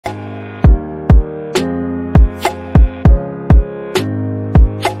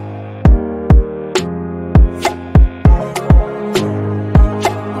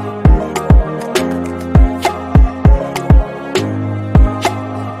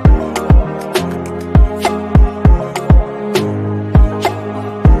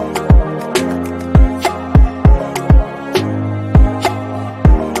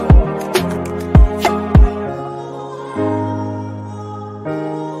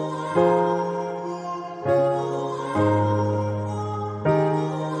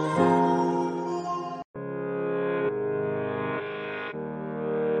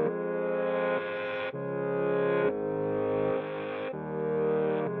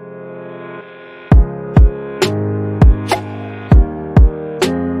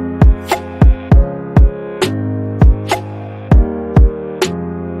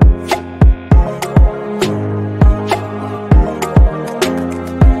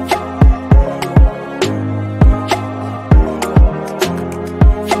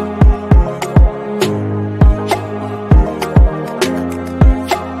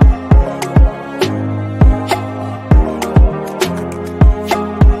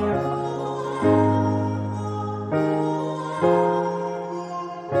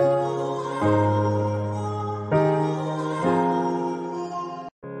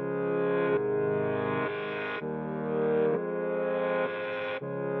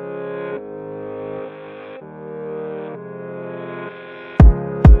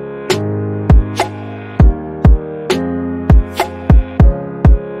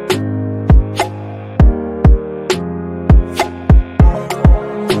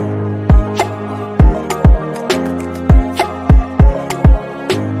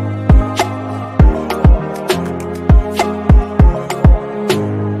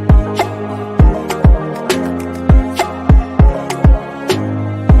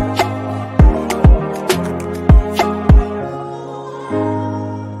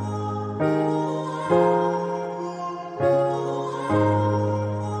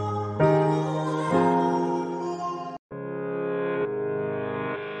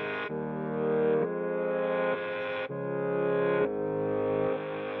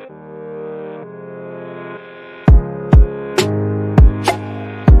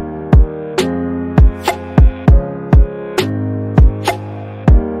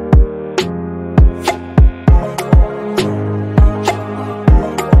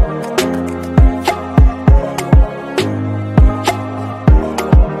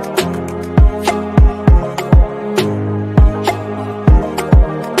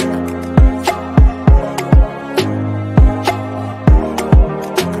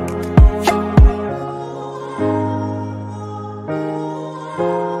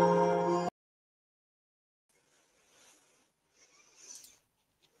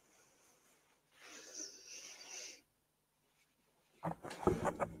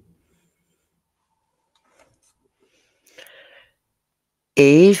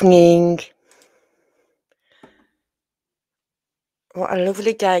Evening. What a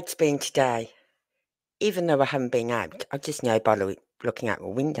lovely day it's been today. Even though I haven't been out, I just know by looking out the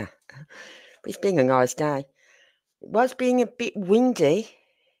window. But it's been a nice day. It was being a bit windy,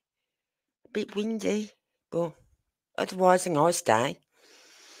 but otherwise a nice day.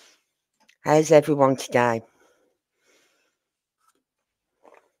 How's everyone today?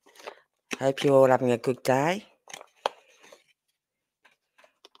 Hope you're all having a good day.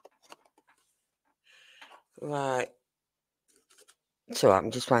 Right. So I'm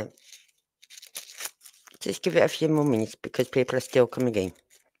just waiting. Just give it a few more minutes because people are still coming in.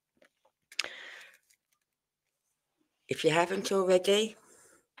 If you haven't already,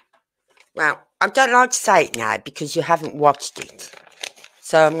 well, I don't like to say it now because you haven't watched it.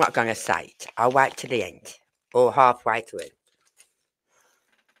 So I'm not going to say it. I'll wait to the end or halfway through.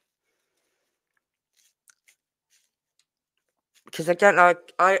 Because I don't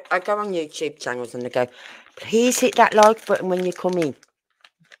like, I go on YouTube channels and they go, please hit that like button when you come in.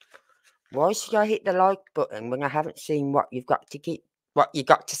 Why should I hit the like button when I haven't seen what you've got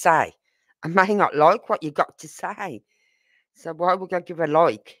to say? I may not like what you've got to say. So why would I give a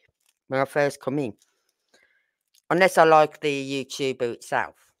like when I first come in? Unless I like the YouTuber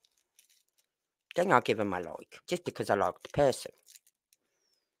itself. Then I'll give them a like, just because I like the person.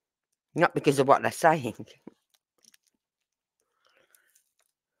 Not because of what they're saying.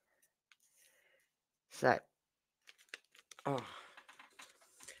 So,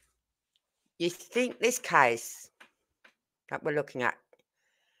 you think this case that we're looking at,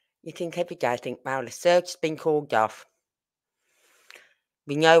 you think every day, I think, well, the search's been called off.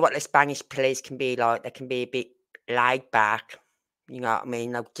 We know what the Spanish police can be like. They can be a bit laid back. You know what I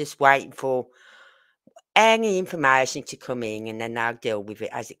mean? They're just waiting for any information to come in and then they'll deal with it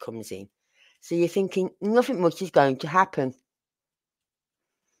as it comes in. So you're thinking nothing much is going to happen.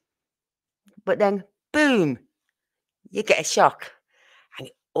 But then, boom, you get a shock. And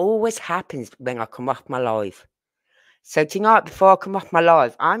it always happens when I come off my live. So tonight, before I come off my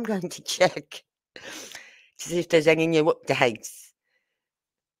live, I'm going to check to see if there's any new updates.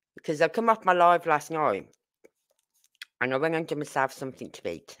 Because I come off my live last night and I went and did myself something to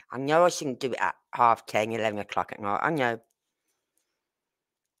eat. I know I shouldn't do it at 10:30, 11 o'clock at night. I know.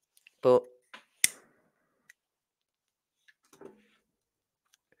 But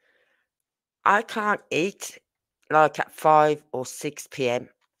I can't eat like at 5 or 6 p.m.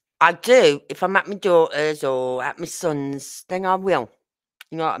 I do if I'm at my daughter's or at my son's, then I will.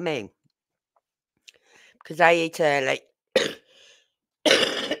 You know what I mean? Because I eat early.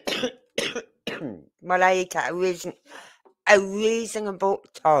 Well, I eat at a reasonable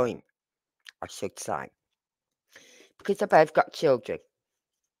time, I should say. Because I both got children.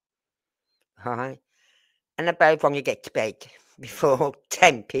 Right? And I both want to get to bed before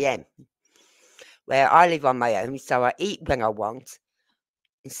 10 p.m. Where I live on my own, so I eat when I want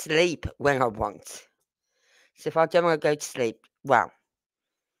and sleep when I want. So if I don't want to go to sleep, well,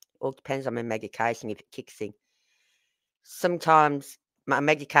 all depends on my medication if it kicks in. Sometimes my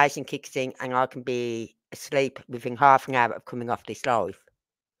medication kicks in and I can be asleep within half an hour of coming off this live.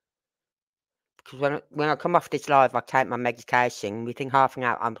 Because when I come off this live, I take my medication. Within half an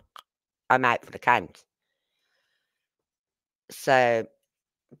hour, I'm out for the count. So,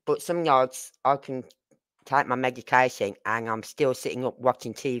 but some nights I can take my medication and I'm still sitting up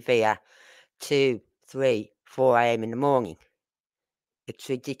watching TV at 2, 3, 4 a.m. in the morning. It's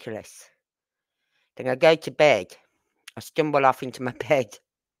ridiculous. Then I go to bed. I stumble off into my bed.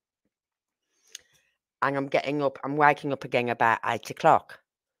 And I'm waking up again about 8 o'clock.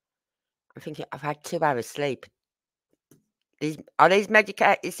 I'm thinking, I've had 2 hours sleep. Is this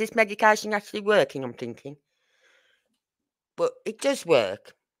medication actually working? I'm thinking. But it does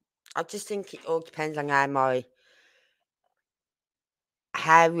work. I just think it all depends on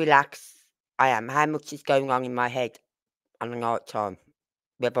how relaxed I am, how much is going on in my head on the night time.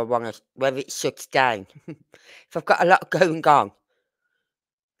 Whether it shuts down. If I've got a lot going on,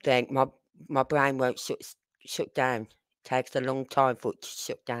 then my brain won't shut down. It takes a long time for it to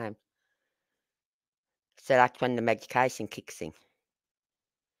shut down. So that's when the medication kicks in.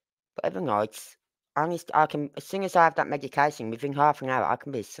 But other nights, I can, as soon as I have that medication, within half an hour, I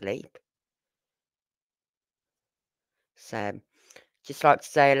can be asleep. So, just like to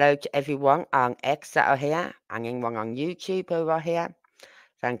say hello to everyone on X that are here, and anyone on YouTube who are here.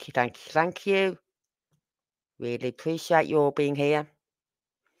 Thank you, thank you, thank you. Really appreciate you all being here.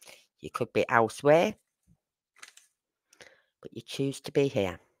 You could be elsewhere, but you choose to be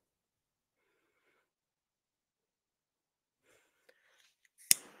here.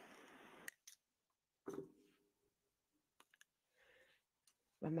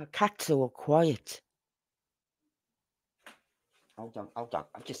 Well, my cats are all quiet. Hold on, hold on.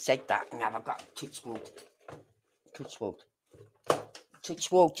 I've just said that, and now I've got touch wood. Touch wood.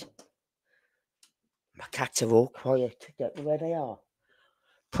 Touch wood. My cats are all quiet. I don't know where they are.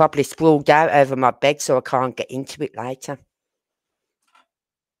 Probably sprawled out over my bed so I can't get into it later.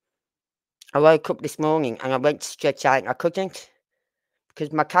 I woke up this morning and I went to stretch out and I couldn't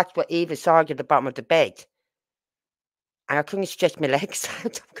because my cats were either side of the bottom of the bed and I couldn't stretch my legs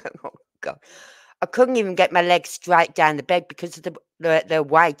out. I'm going, oh God. I couldn't even get my legs straight down the bed because of the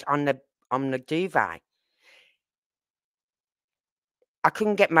weight on the duvet. I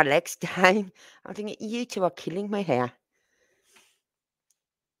couldn't get my legs down. I'm thinking, you two are killing me here.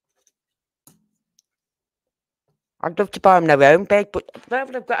 I'd love to buy them their own bed, but well,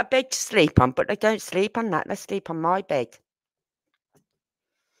 they've got a bed to sleep on, but they don't sleep on that. They sleep on my bed.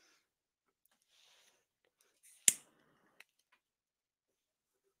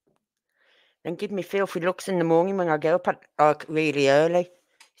 Then give me filthy looks in the morning when I get up at like really early.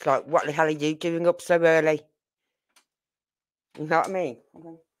 It's like, what the hell are you doing up so early? You know what I mean?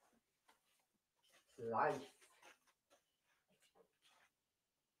 Life.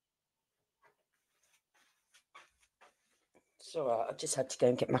 So I just had to go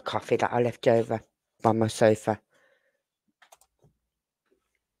and get my coffee that I left over by my sofa.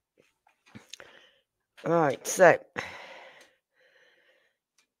 Right, so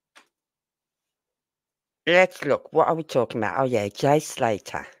let's look. What are we talking about? Oh yeah, Jay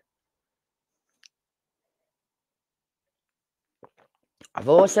Slater. I've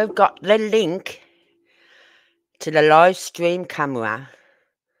also got the link to the live stream camera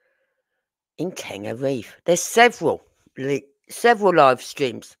in Tenerife. There's several live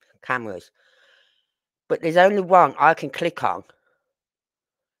streams cameras, but there's only one I can click on,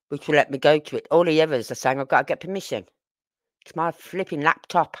 which will let me go to it. All the others are saying I've got to get permission. It's my flipping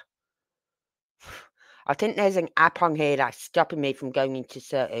laptop. I think there's an app on here that's stopping me from going into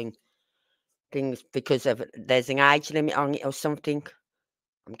certain things because of there's an age limit on it or something.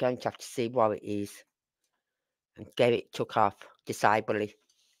 I'm going to have to see what it is and get it took off, disable it.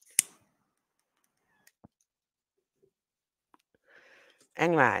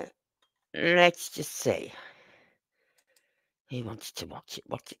 Anyway, let's just see. Who wants to watch it?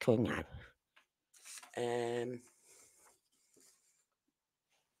 What's it called now?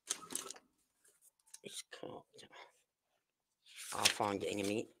 It's called. I'll find it in a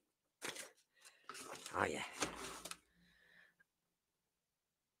minute. Oh yeah.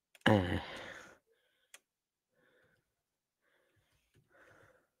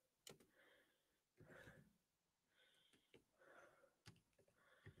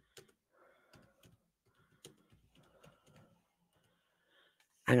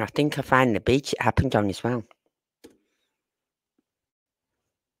 And I think I found the beach it happened on as well.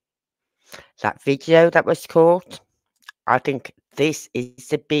 That video that was caught, I think this is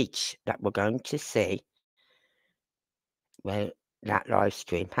the beach that we're going to see where that live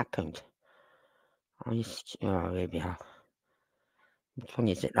stream happened. Oh, here we are. Which one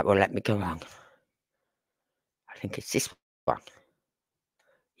is it that will let me go on? I think it's this one.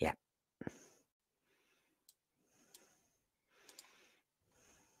 Yeah.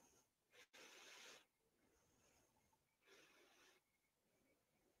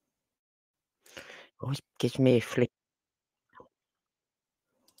 Always gives me a flip.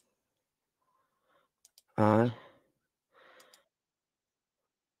 Hold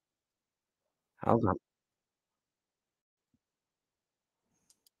on.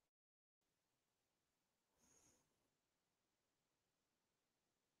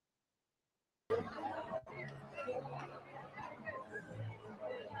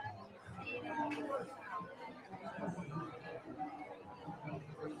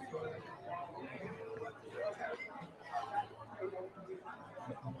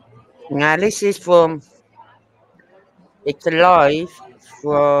 Now this is from. It's live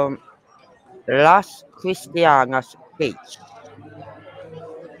from Las Cristianas Beach.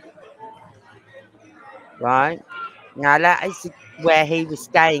 Right? Now that is where he was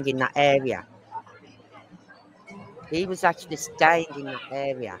staying in that area. He was actually staying in that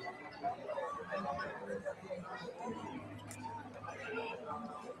area.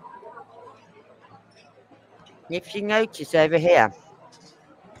 If you notice over here,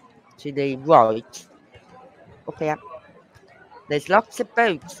 to the right, up here, there's lots of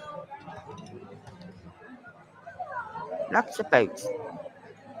boats. Lots of boats.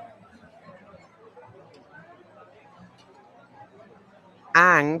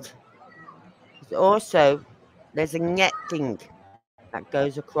 And also, there's a net thing that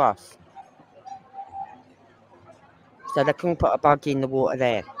goes across. So they couldn't put a buggy in the water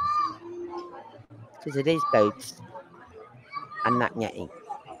there. Because of these boats and that netting.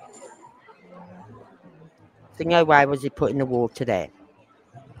 So no way was he putting the water there.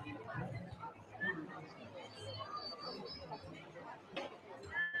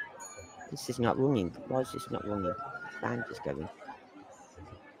 This is not running. Why is this not running? Fan just going.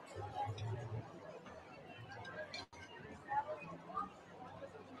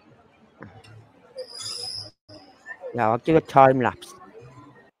 Yeah, I'll do a time lapse.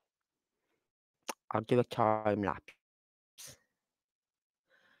 I'll do a time lapse.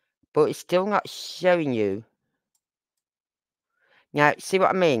 But it's still not showing you. Now, see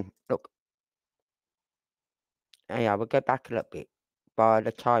what I mean? Look. Yeah, we'll go back a little bit by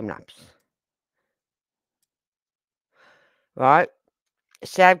the time lapse. Right?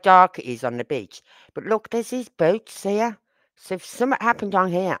 See how dark it is on the beach. But look, there's these boats here. So if something happened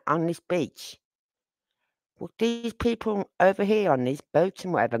on here, on this beach, would these people over here on these boats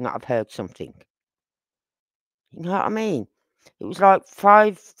and whatever not have heard something? You know what I mean? It was like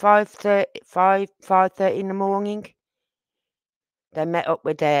 5:30 in the morning. They met up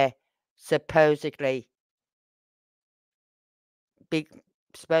with their supposedly big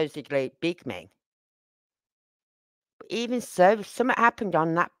men. But even so, if something happened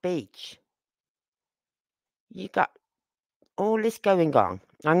on that beach, you got all this going on.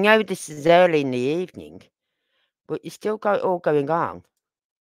 I know this is early in the evening, but you still got it all going on.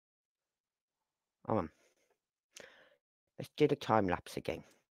 Let's do the time lapse again.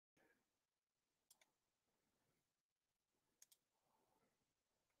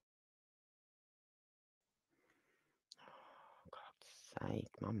 Oh, God's sake,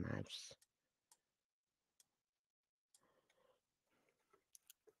 my mouse.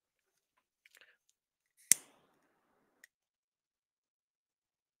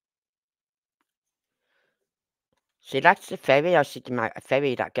 See, that's the ferry. I should make a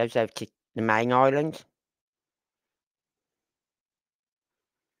ferry that goes over to the main island.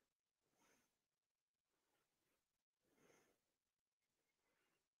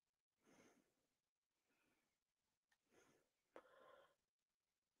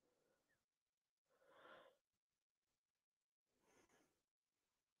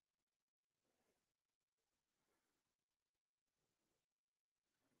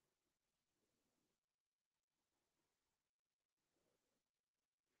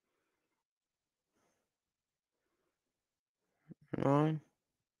 Right?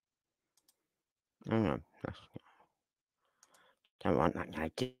 No, don't want that now,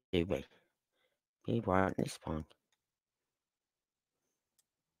 do we? We want this one.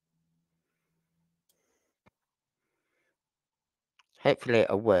 Hopefully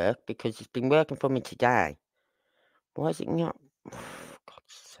it'll work because it's been working for me today. Why is it not? For God's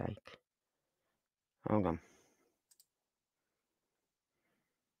sake. Hold on.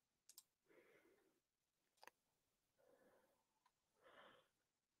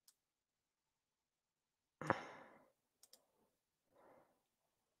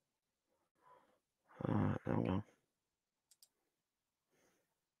 Hold on.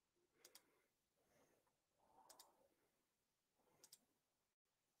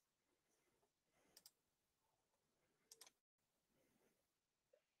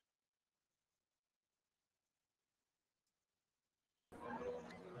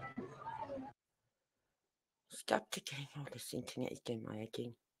 Stop again. Oh, this internet is doing my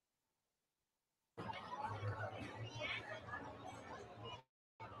again.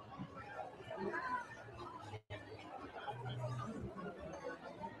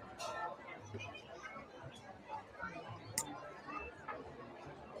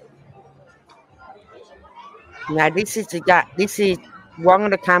 Now this is one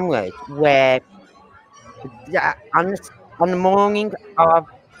of the cameras where on the morning of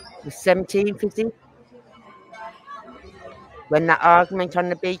the 17th, is it? When that argument on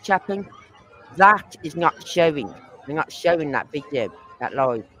the beach happened, that is not showing. They're not showing that video, that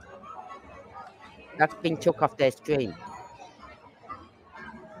live. That's been took off their stream.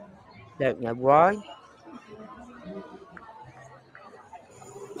 Don't know why.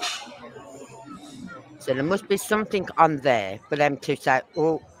 So there must be something on there for them to say,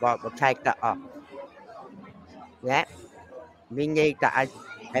 oh, right, we'll take that off. Yeah, we need that as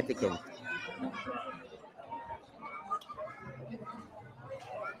evidence.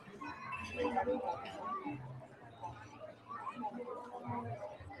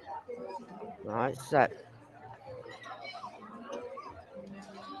 Right, so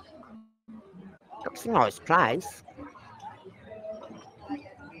looks a nice place.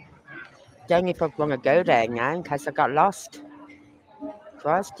 Don't know if I want to go there now in case I got lost.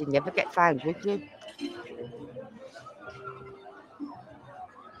 Christ, you never get found, would you?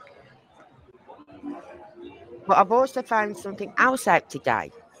 But I've also found something else out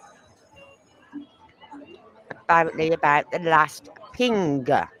today. Apparently about the last ping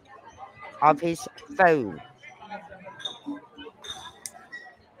of his phone.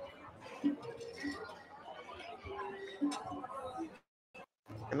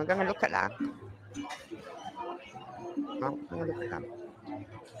 Am I going to look at that? I'm going to look at that.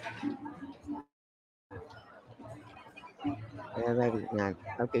 Where is it now?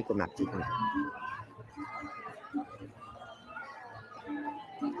 Oh, Google Maps, isn't it?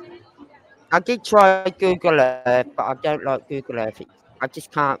 I did try Google Earth, but I don't like Google Earth. I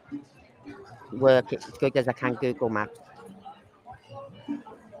just can't work it as good as I can Google Maps.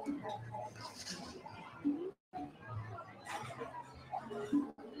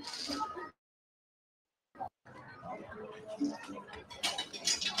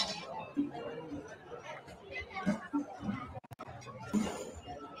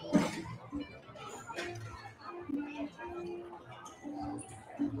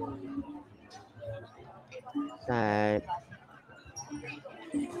 So it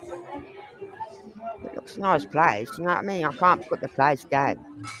looks a nice place, you know what I mean? I can't put the place down.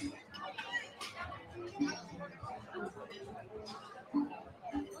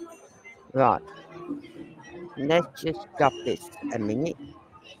 Right. Let's just stop this a minute.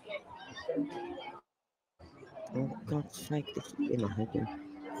 Oh, God's sake, this is in my head again.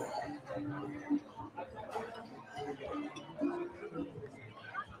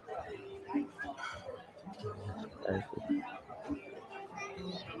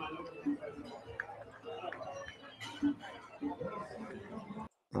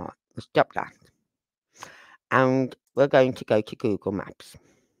 Right, we'll stop that. And we're going to go to Google Maps.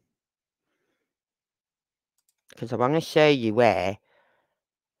 Because I want to show you where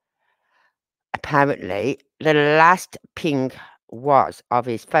apparently the last ping was of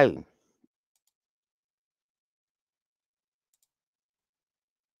his phone.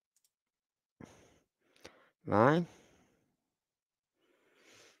 Right?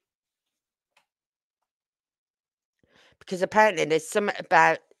 Because apparently there's something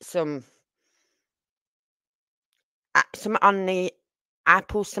about some on the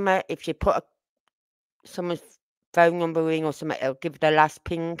Apple somewhere. If you put someone's phone number in or something, it'll give the last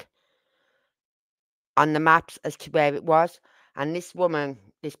ping on the maps as to where it was. And this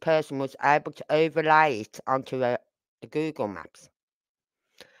person was able to overlay it onto a Google Maps.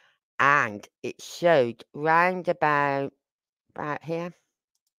 And it showed round about here.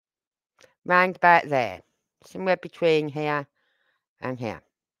 Round about there. Somewhere between here and here.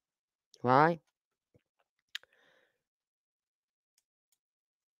 Right?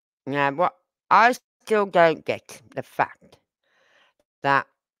 Now, what I still don't get the fact that,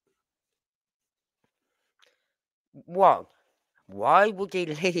 one, why would he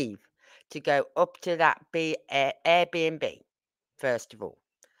leave to go up to that Airbnb, first of all,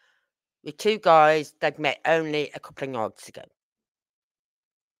 with two guys they'd met only a couple of nights ago?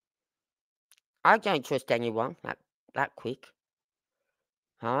 I don't trust anyone that quick.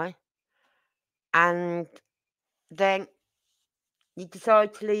 Right? And then you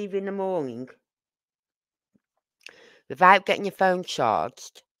decide to leave in the morning without getting your phone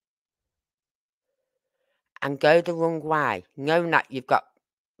charged and go the wrong way, knowing that you've got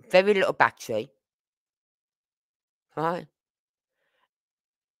very little battery, right?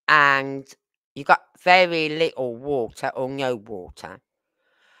 And you've got very little water or no water,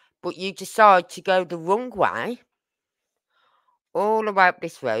 but you decide to go the wrong way, all the way up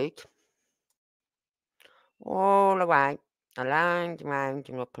this road, all the way, around, round,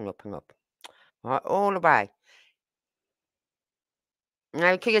 and up and up and up, right, all the way.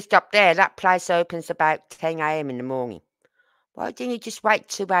 Now, you could have stopped there. That place opens about 10 a.m. in the morning. Why didn't you just wait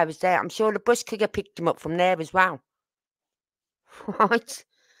 2 hours there? I'm sure the bus could have picked him up from there as well. Right?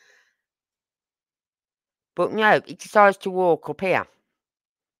 But no, he decides to walk up here.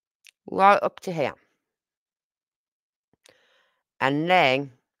 Right up to here. And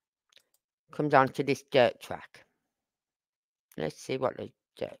then comes on to this dirt track. Let's see what it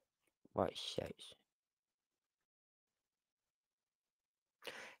shows.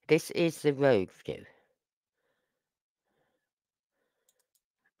 This is the road view.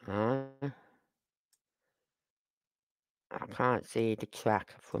 I can't see the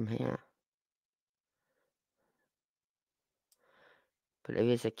track from here. But there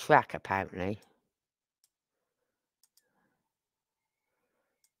is a track apparently.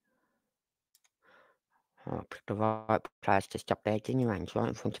 Oh, I picked the right place to stop there, didn't you, Ange? Right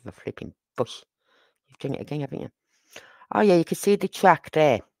in front of a flipping bush. You've done it again, haven't you? Oh yeah, you can see the track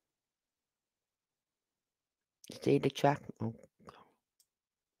there. See the track? Oh.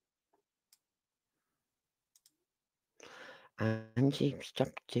 Angie, stop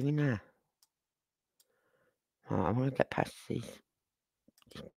doing that. Right, I want to get past this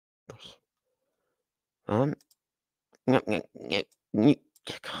bush. No, no, no,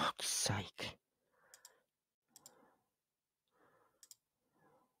 for God's sake.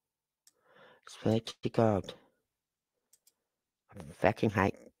 Swear to God. I fucking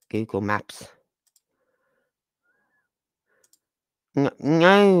hate Google Maps.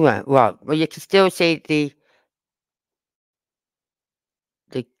 No, right. Well, you can still see the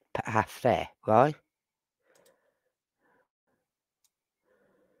path there, right?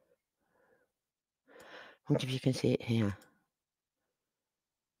 I wonder if you can see it here.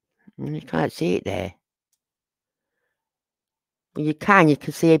 You can't see it there. Well, you can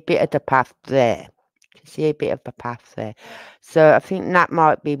see a bit of the path there. You can see a bit of the path there. So I think that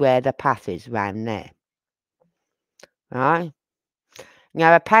might be where the path is, around there. Right?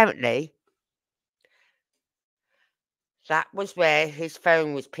 Now, apparently, that was where his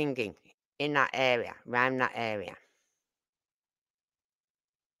phone was pinging, in that area, around that area.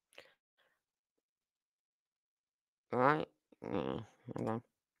 Right? Hang on.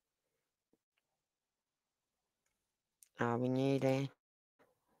 Are we near there?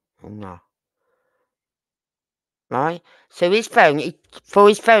 Oh, no. Right? So his phone, for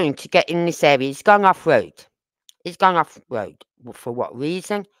his phone to get in this area, he's gone off-road. He's gone off-road. For what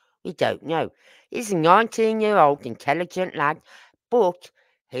reason? We don't know. He's a 19-year-old intelligent lad, but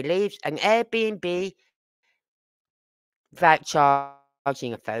he leaves an Airbnb without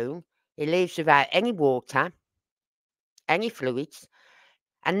charging a phone. He leaves without any water, any fluids,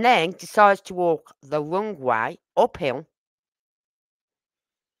 and then decides to walk the wrong way, uphill.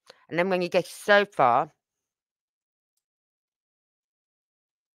 And then when he gets so far,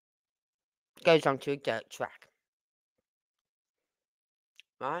 goes onto a dirt track.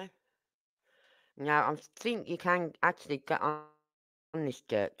 Right? Now, I think you can actually get on this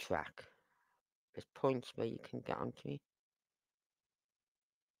dirt track. There's points where you can get onto it.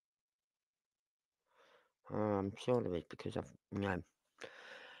 I'm sure there is because I've no,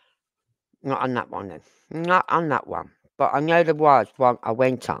 not on that one then. Not on that one. But I know there was one I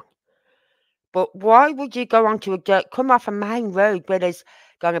went on. But why would you go onto a dirt? Come off a main road where there's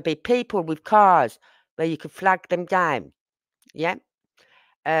going to be people with cars where you could flag them down. Yeah.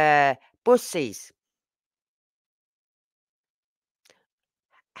 Buses,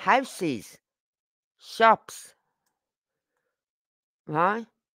 houses, shops. Right.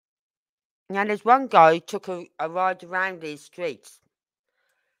 Now there's one guy who took a ride around these streets,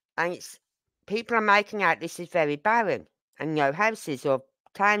 and people are making out this is very barren and no houses or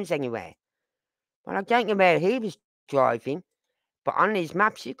towns anywhere. Well, I don't know where he was driving, but on these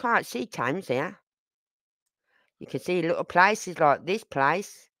maps you can't see towns here. You can see little places like this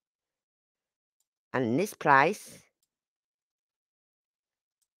place and this place,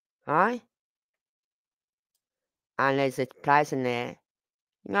 right? And there's a place in there.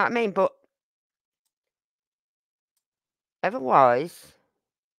 You know what I mean? But otherwise,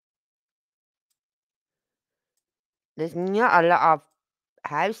 there's not a lot of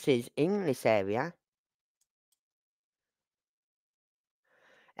houses in this area.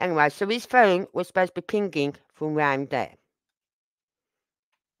 Anyway, so his phone was supposed to be pinging from round there.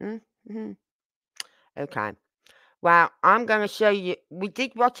 Mm-hmm. Okay. Well, I'm going to show you. We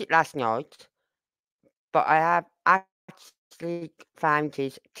did watch it last night, but I have actually found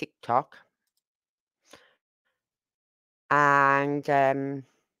his TikTok. And we're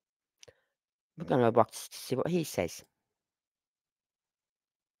going to watch to see what he says.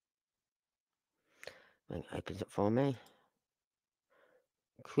 When it opens up for me.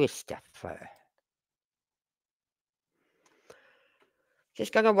 Christopher.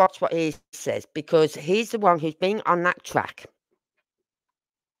 Just going to watch what he says because he's the one who's been on that track.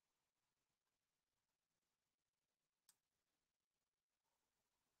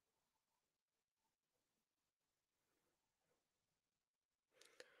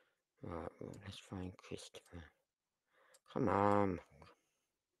 Right, well, let's find Christopher. Come on.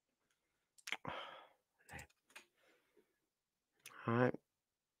 Right.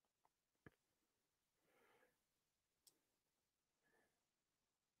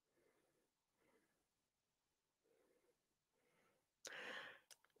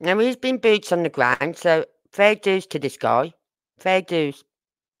 Now, he's been boots on the ground, so fair dues to this guy. Fair dues.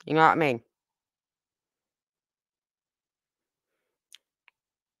 You know what I mean?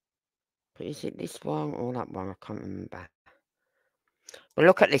 But is it this one or that one? I can't remember. Well,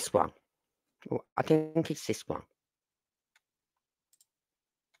 look at this one. I think it's this one.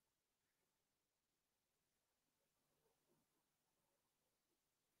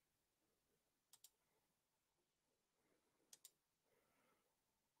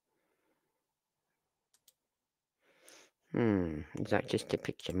 Is that just a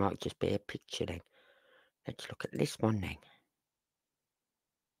picture? Might just be a picture then. Let's look at this one then.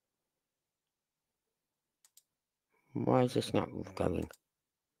 Why is this not going?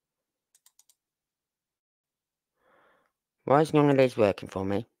 Why is none of these working for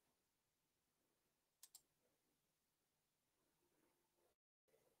me?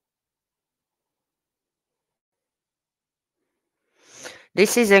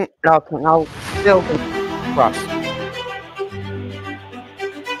 This isn't like an old building cross.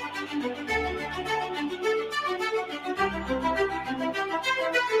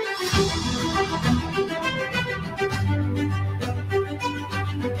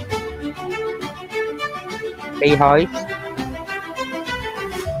 Beehives.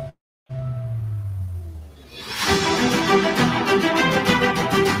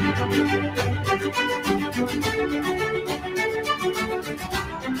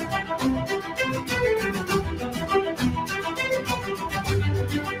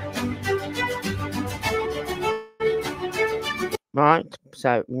 Right,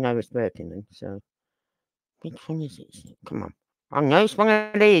 so we know it's working then. So, which one is it? Come on. I know it's one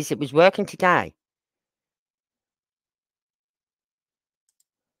of these. It was working today.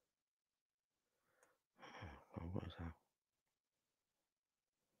 Oh, what was that?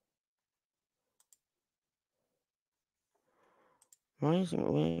 Why isn't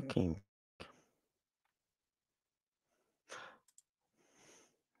it working?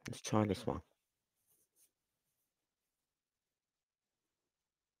 Let's try this one.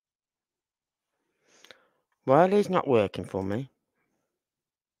 Why are these not working for me?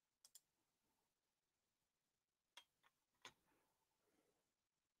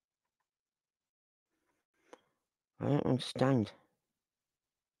 I don't understand.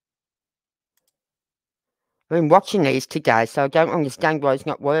 I've been watching these today, so I don't understand why it's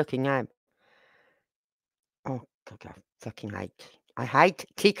not working now. Oh, God, I fucking hate. I hate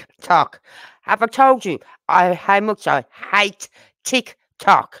TikTok. Have I told you how much I hate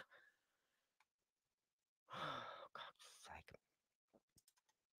TikTok? Oh, God's sake.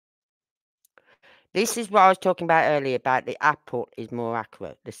 This is what I was talking about earlier about the Apple is more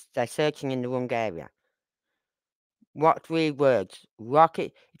accurate. They're searching in the wrong area. What 3 words?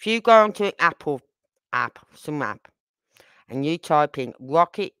 Rocket. If you go onto an Apple app, some app, and you type in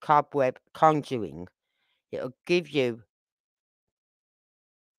rocket cobweb conjuring, it'll give you.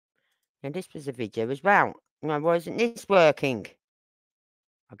 And this was a video as well. No, why isn't this working?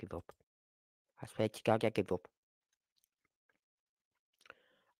 I give up. I swear to God, I give up.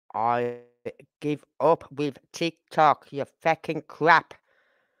 I give up with TikTok, you fucking crap.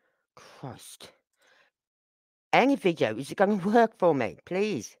 Christ. Any video, is it going to work for me?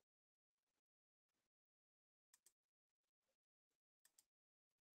 Please.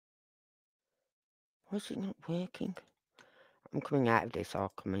 Why is it not working? I'm coming out of this,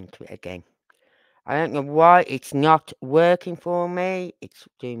 I'll come into it again. I don't know why it's not working for me. It's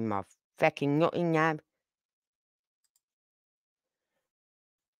doing my fucking nothing now.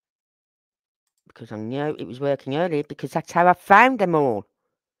 Because I know it was working earlier, because that's how I found them all.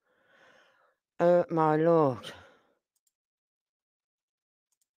 My lord.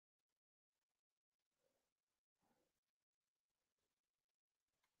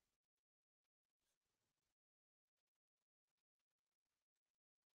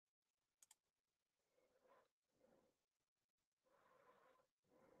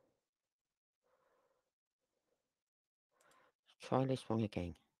 Try this one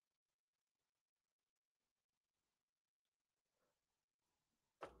again.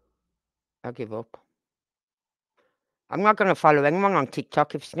 I give up. I'm not going to follow anyone on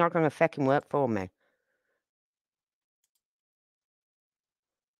TikTok if it's not going to fucking work for me.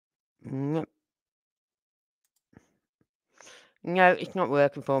 No, no, it's not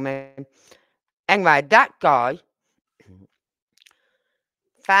working for me. Anyway, that guy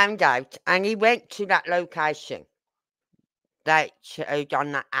found out and he went to that location that showed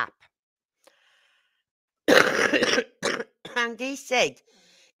on that app. And he said,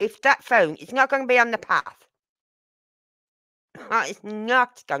 if that phone is not going to be on the path, it's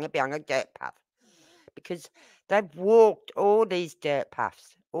not going to be on a dirt path. Because they've walked all these dirt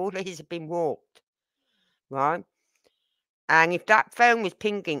paths. All these have been walked. Right? And if that phone was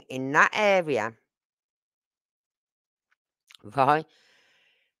pinging in that area, right,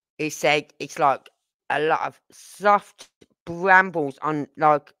 he said it's like a lot of soft brambles on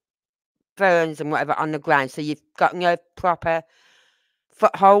like ferns and whatever on the ground. So you've got no proper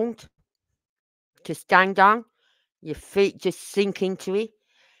foothold to stand on. Your feet just sink into it.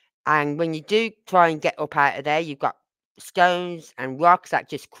 And when you do try and get up out of there, you've got stones and rocks that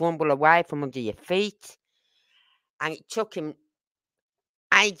just crumble away from under your feet. and it took him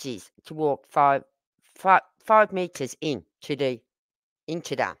ages to walk 5 meters into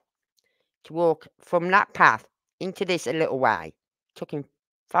that, to walk from that path into this a little way. Took him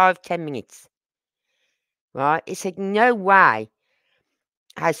 5-10 minutes. Right? He said, no way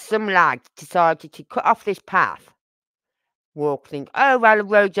has some lad decided to cut off this path, think, oh well, the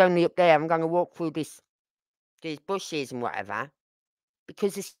road's only up there, I'm going to walk through these bushes and whatever,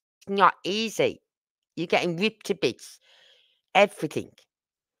 because it's not easy. You're getting ripped to bits, everything,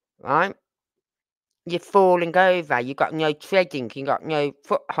 right? You're falling over, you got no treading, you got no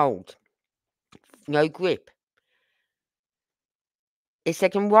foothold, no grip. He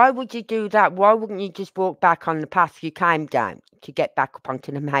said, and why would you do that? Why wouldn't you just walk back on the path you came down to get back up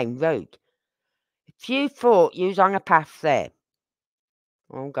onto the main road? If you thought you was on a path there,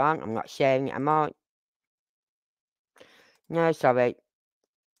 oh God, I'm not sharing it, am I? No, sorry.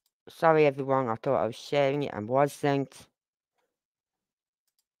 Sorry everyone, I thought I was sharing it and wasn't.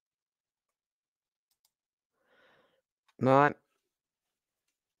 Right.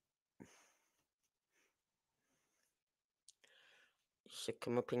 Should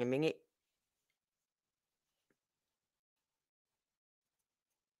come up in a minute.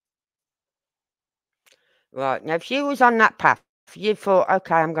 Right, now if you was on that path, you thought,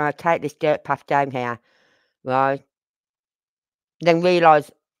 okay, I'm going to take this dirt path down here, right? Then realise,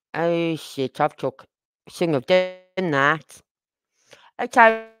 oh shit, shouldn't have done that.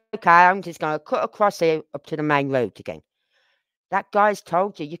 Okay, I'm just going to cut across here up to the main road again. That guy's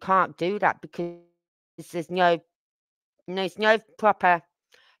told you can't do that because there's no proper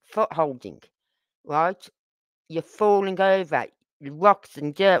footholding, right? You're falling over. Rocks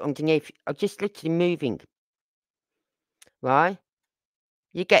and dirt underneath are just literally moving, right?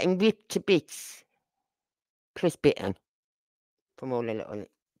 You're getting ripped to bits, plus bitten from all the little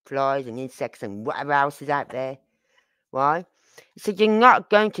flies and insects and whatever else is out there, right? So you're not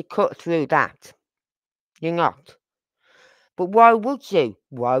going to cut through that. You're not. But why would you?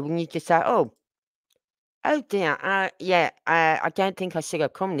 Why wouldn't you just say, oh dear, I don't think I should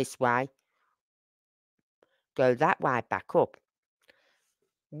have come this way. Go that way back up.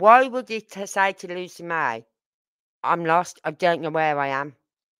 Why would you say to Lucy May, I'm lost, I don't know where I am?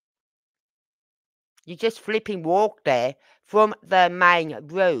 You just flipping walk there from the main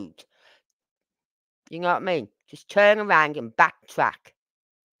road. You know what I mean? Just turn around and backtrack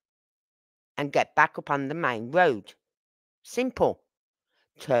and get back up on the main road. Simple.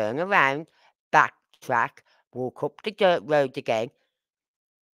 Turn around, backtrack, walk up the dirt road again.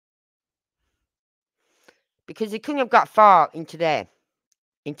 Because he couldn't have got far into this.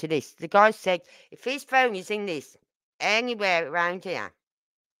 The guy said, if his phone is in this, anywhere around here,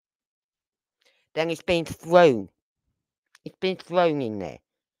 then it's been thrown. It's been thrown in there.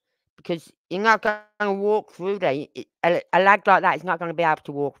 Because you're not going to walk through there. A lad like that is not going to be able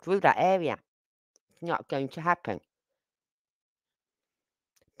to walk through that area. It's not going to happen.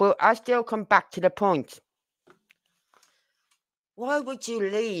 But I still come back to the point. Why would you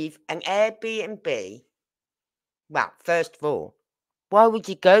leave an Airbnb? Well, first of all, why would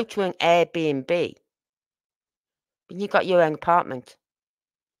you go to an Airbnb when you got your own apartment?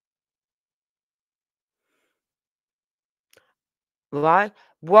 Right?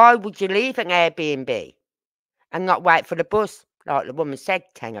 Why would you leave an Airbnb and not wait for the bus, like the woman said,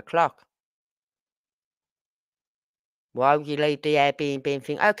 10 o'clock? Why would you leave the Airbnb and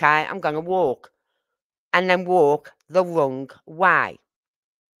think, okay, I'm going to walk, and then walk the wrong way?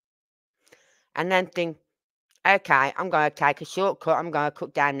 And then think, okay, I'm going to take a shortcut, I'm going to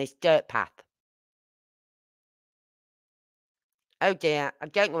cut down this dirt path. Oh dear, I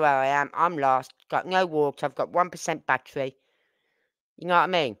don't know where I am, I'm lost, got no water, I've got 1% battery. You know what I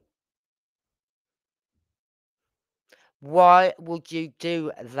mean? Why would you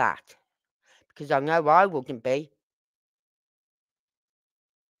do that? Because I know I wouldn't be.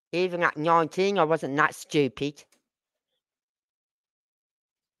 Even at 19, I wasn't that stupid.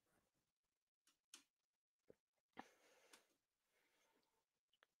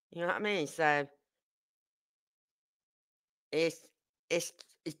 You know what I mean? So it's it's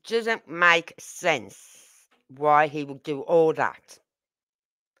it doesn't make sense why he would do all that.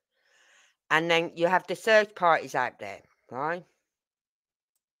 And then you have the search parties out there, right?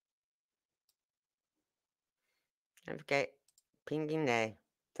 Don't forget, pinging there.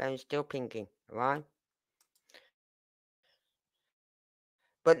 Phone's still pinging, right?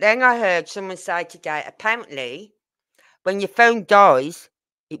 But then I heard someone say today, apparently, when your phone dies,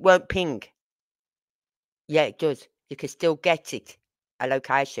 it won't ping. Yeah, it does. You can still get it, a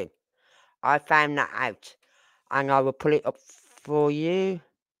location. I found that out, and I will pull it up for you.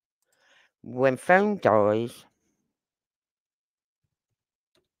 When phone dies,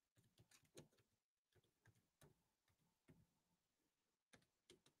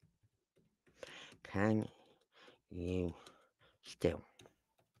 Can you still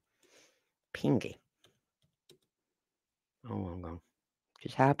ping it? Oh, hang on.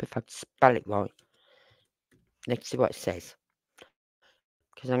 Just help if I spell it right. Let's see what it says.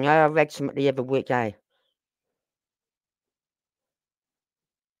 Because I know I read something the other week, eh?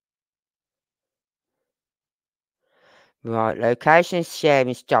 Right, location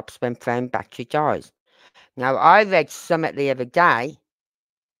sharing stops when phone battery dies. Now, I read something the other day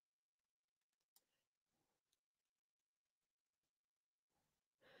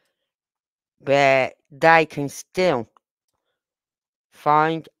where they can still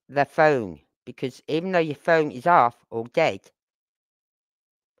find the phone, because even though your phone is off or dead,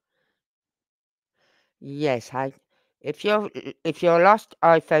 yes, if your lost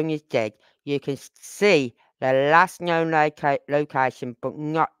iPhone is dead, you can see the last known location, but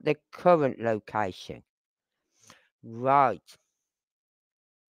not the current location. Right.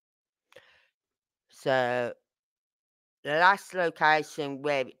 So the last location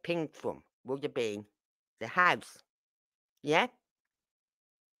where it pinged from would have been the house. Yeah?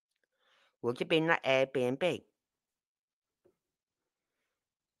 Would have been that Airbnb.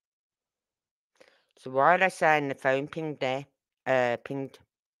 So why are they saying the phone pinged there? Pinged.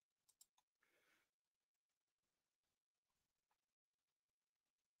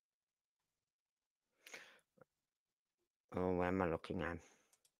 Oh, where am I looking at?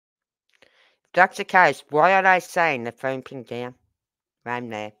 If that's the case, why are they saying the phone pinged there? Around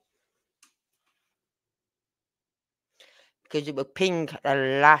there. Because it will ping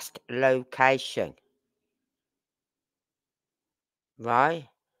the last location. Right?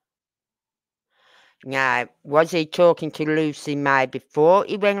 Now, was he talking to Lucy May before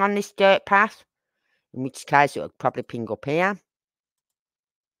he went on this dirt path? In which case it would probably ping up here.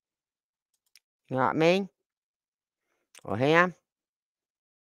 You know what I mean? Or here.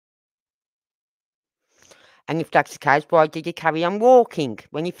 And if that's the case, why did he carry on walking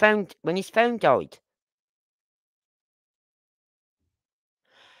when his phone died?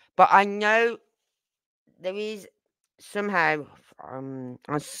 But I know there is somehow on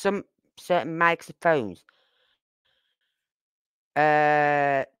some certain makes of phones,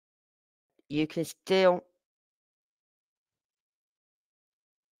 you can still.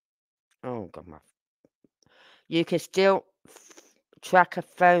 Oh God, you can still track a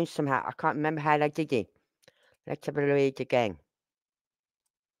phone somehow. I can't remember how they did it. Let's have a read again.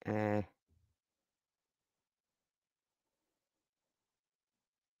 Uh,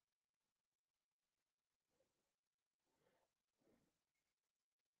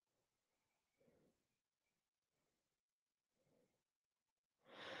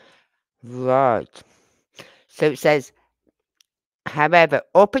 right. So it says, however,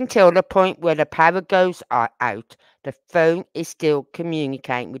 up until the point where the power goes out, the phone is still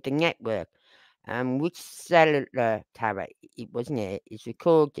communicating with the network. And which cellular tower it was near is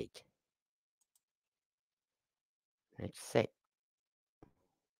recorded. Let's see.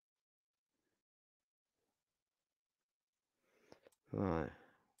 Right.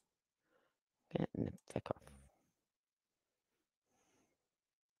 Getting the fuck off.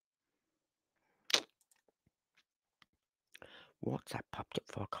 What's that popped up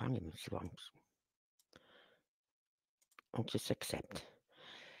for? I can't even see what I'll just accept.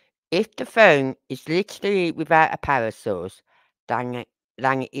 If the phone is literally without a power source, then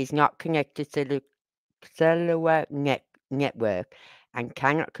it is not connected to the cellular network and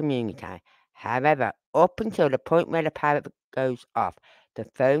cannot communicate. However, up until the point where the power goes off, the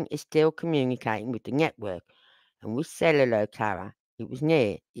phone is still communicating with the network, and which cellular tower it was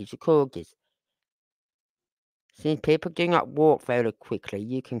near is recorded. Since people do not walk very quickly,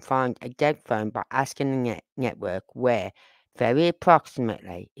 you can find a dead phone by asking the network where, very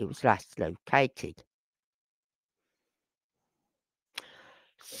approximately, it was last located.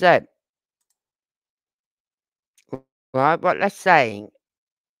 So, right, what they're saying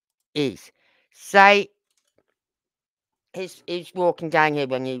is, say he's walking down here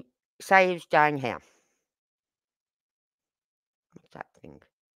when you say he's down here. What's that thing?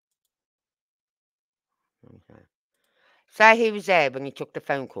 Okay. Say he was there when you took the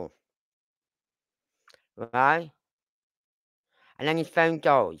phone call, right? And then his phone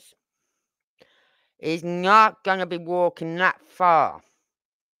dies. He's not going to be walking that far,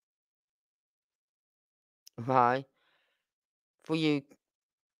 right, for you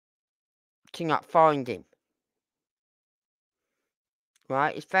to not find him,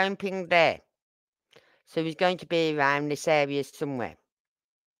 right? His phone pinged there. So he's going to be around this area somewhere.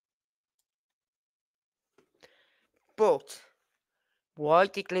 But why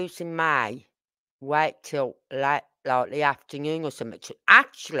did Lucy May wait till like the afternoon or something to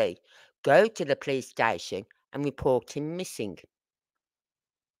actually go to the police station and report him missing.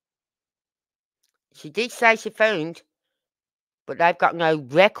 She did say she phoned, but they've got no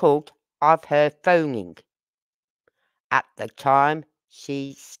record of her phoning at the time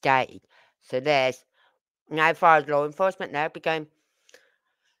she stayed. So there's now, as far as law enforcement, they'll be going,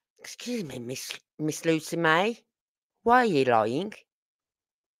 excuse me, Miss Lucy May, why are you lying?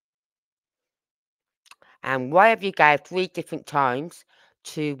 And why have you gave 3 different times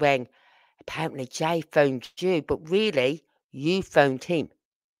to when apparently Jay phoned you, but really you phoned him?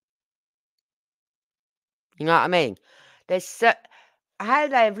 You know what I mean? How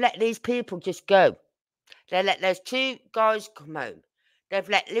they've let these people just go. They let those 2 guys come home. They've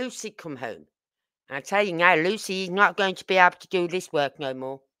let Lucy come home. And I tell you now, Lucy is not going to be able to do this work no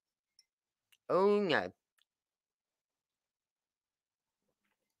more. Oh no.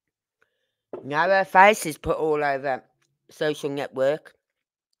 Now her face is put all over social network.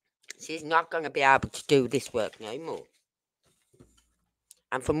 She's not going to be able to do this work no more.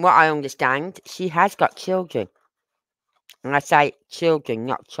 And from what I understand, she has got children. And I say children,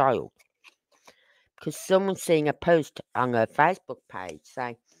 not child. Because someone's seeing a post on her Facebook page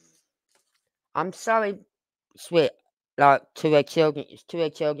saying, I'm sorry, sweet, like to her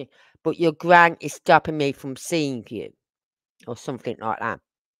children, but your gran is stopping me from seeing you. Or something like that.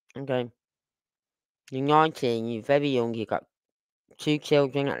 I'm going, you're 19, you're very young, you've got 2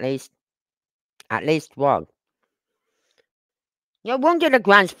 children at least. At least 1. No wonder the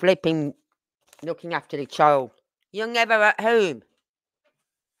gran's flipping looking after the child. You're never at home.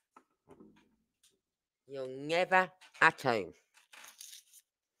 You're never at home.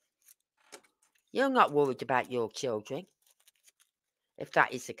 You're not worried about your children, if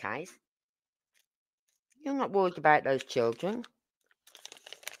that is the case. You're not worried about those children.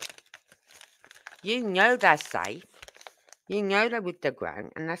 You know they're safe. You know they're with the gran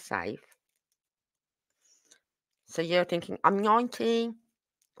and they're safe. So you're thinking, I'm 19.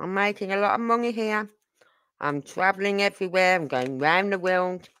 I'm making a lot of money here. I'm travelling everywhere. I'm going round the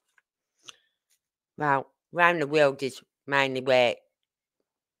world. Well, round the world is mainly where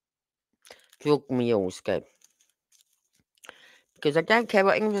drug mules go. Because I don't care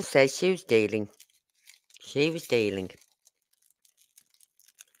what anyone says, she was dealing. She was dealing.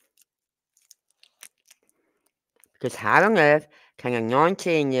 Because how on earth can a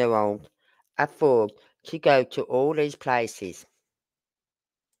 19-year-old afford to go to all these places?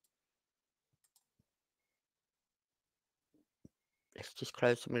 Let's just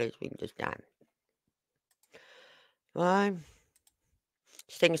close some of these windows down. Right.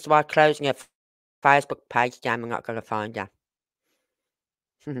 She thinks by closing her Facebook page down, we're not going to find her.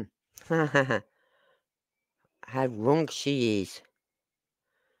 How wrong she is.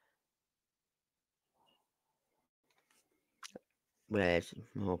 Where's...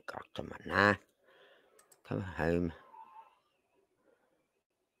 Oh, God, come on now. Go home.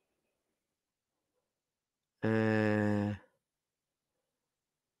 I'm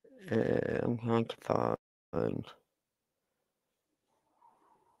trying to find...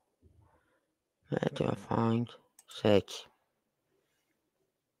 Where do I find... Search.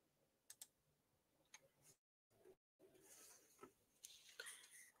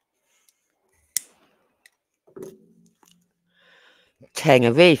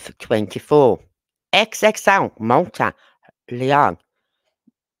 Tenerife 24. XXL Malta. Lyon.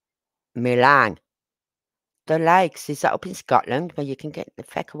 Milan. The Lakes, is that up in Scotland where you can get the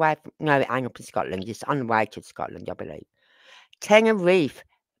feck away from... No, it ain't up in Scotland. It's on the way to Scotland, I believe. Tenerife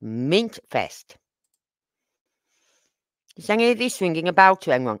Mint Fest. Is any of this ringing a bell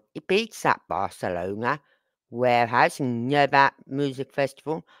to anyone? It beats that Barcelona Warehouse Never Music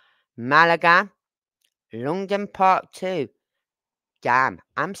Festival. Malaga. London Part 2. Damn.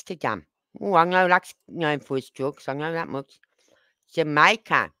 Amsterdam. Oh, I know that's known for its drugs. I know that much.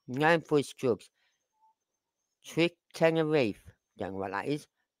 Jamaica. Known for its drugs. Trick Tenerife. Don't know what that is.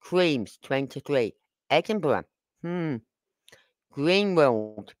 Creams 23. Edinburgh.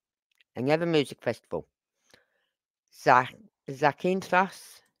 Greenworld. Another music festival.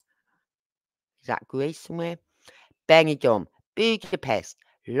 Zakynthos. Is that Greece somewhere? Benidorm. Budapest.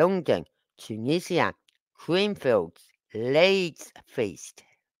 London. Tunisia. Creamfields. Leeds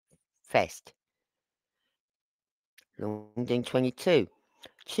Fest. London 22.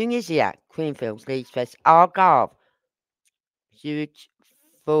 Tunisia. Creamfields. Leeds Fest. Algarve. Zurich.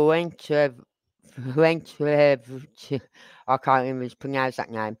 Fuente, I can't even pronounce that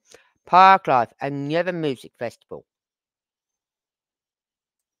name. Parklife, another music festival.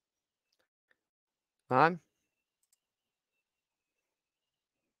 Right?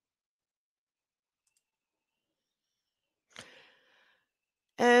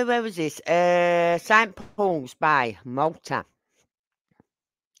 Where was this? St. Paul's Bay, Malta.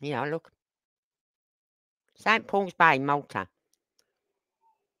 Yeah, look. St. Paul's Bay, Malta.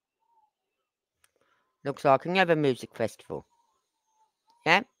 Looks like another music festival.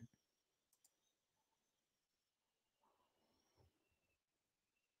 Yeah.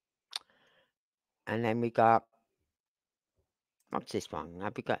 And then we got, what's this one?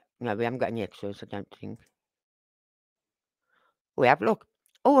 Have we got, no, we haven't got any extras, I don't think. We have, look.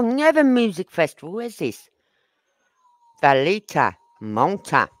 Oh, another music festival. Where's this? Valletta,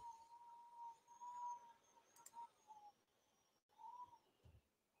 Malta.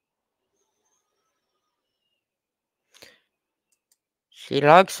 She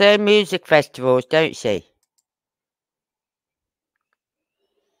likes her music festivals, don't she?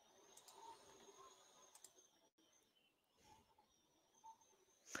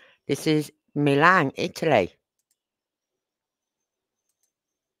 This is Milan, Italy.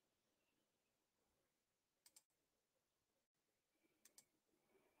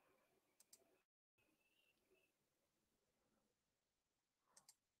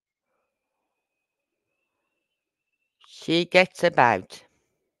 She gets about.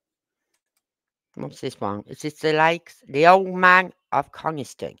 What's this one? Is this the lakes? The Old Man of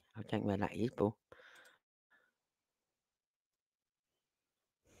Coniston. I don't know where that is, but.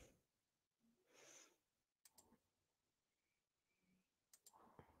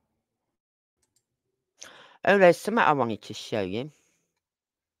 Oh, there's something I wanted to show you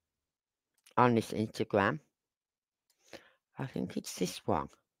on this Instagram. I think it's this one.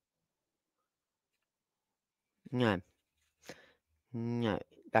 No. No.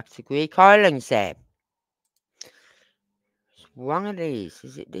 That's the Greek islands there. It's one of these.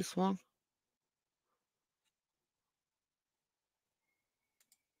 Is it this one?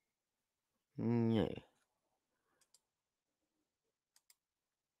 No.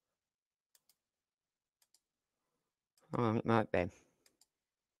 Oh, it might be.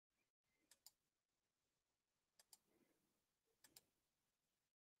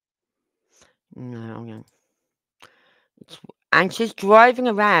 No. And she's driving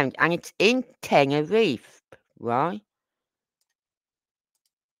around, and it's in Tenerife, right?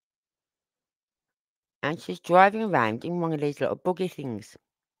 And she's driving around in one of these little buggy things.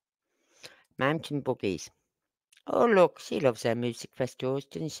 Mountain buggies. Oh, look, she loves her music festivals,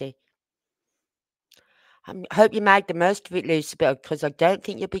 doesn't she? I hope you made the most of it, Lucy, because I don't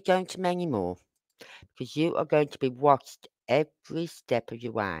think you'll be going to many more. Because you are going to be watched every step of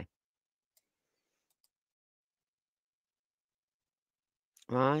your way.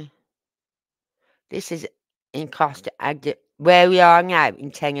 Right? This is in Costa Agda, where we are now, in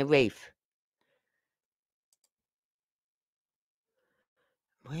Tenerife.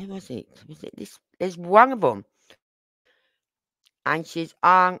 Where was it? Was it this? There's one of them. And she's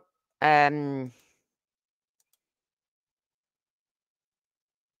on, is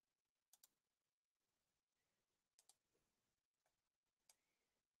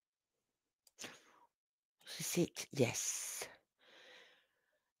it? Yes.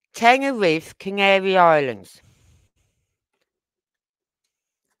 Tenerife, Canary Islands.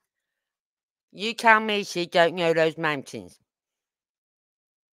 You tell me she don't know those mountains.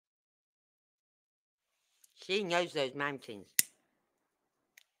 She knows those mountains.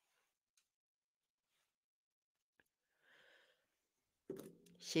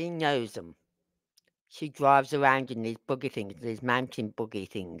 She knows them. She drives around in these buggy things, these mountain buggy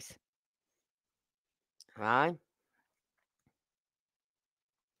things. Right?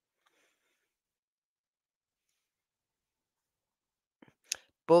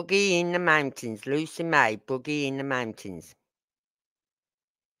 Boogie in the mountains. Lucy May, Boogie in the mountains.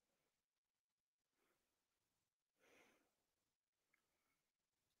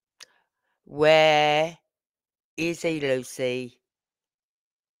 Where is he, Lucy?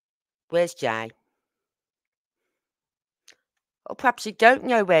 Where's Jay? Or perhaps you don't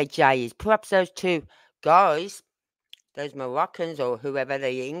know where Jay is. Perhaps those two guys, those Moroccans or whoever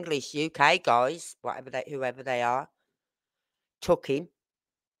the English UK guys, whoever they are, took him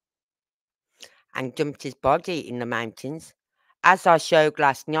and dumped his body in the mountains. As I showed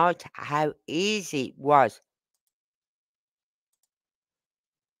last night, how easy it was.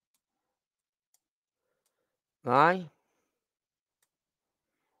 Right?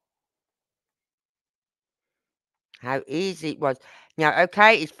 How easy it was. Now,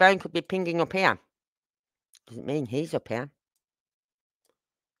 okay, his phone could be pinging up here. Doesn't mean he's up here.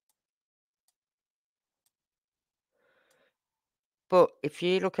 But if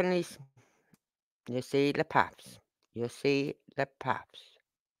you look on this, you'll see the paths. You'll see the paths.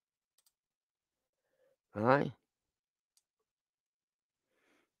 Right?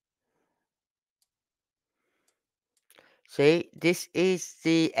 See, this is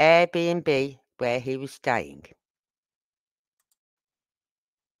the Airbnb where he was staying.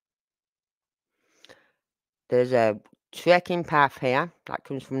 There's a trekking path here that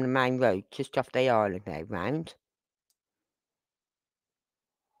comes from the main road just off the island there round.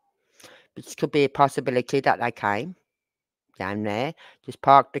 Which could be a possibility that they came down there. Just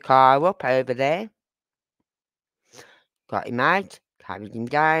parked the car up over there. Got him out, carried him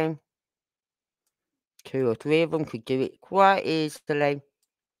down. 2 or 3 of them could do it quite easily.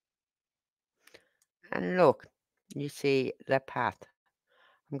 And look, you see the path.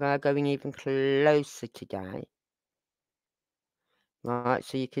 I'm going even closer today. Right,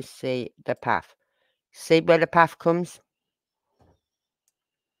 so you can see the path. See where the path comes?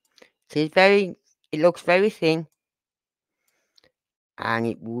 See, it looks very thin. And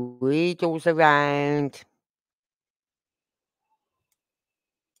it wheedles around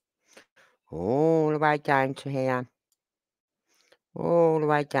all the way down to here. All the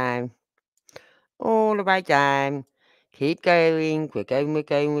way down. All the way down. Keep going. We're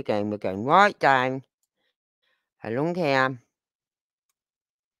going right down. Along here.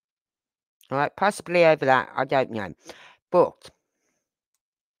 Alright, possibly over that. I don't know. But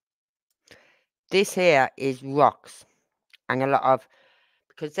this here is rocks. And a lot of,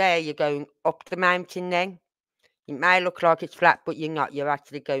 because there you're going up the mountain then. It may look like it's flat, but you're not. You're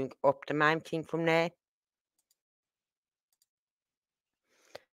actually going up the mountain from there.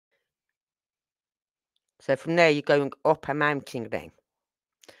 So from there, you're going up a mountain then.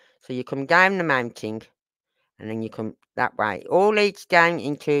 So you come down the mountain, and then you come that way. It all leads down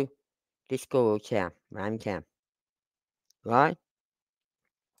into this gorge here, round here. Right?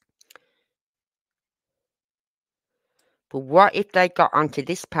 But what if they got onto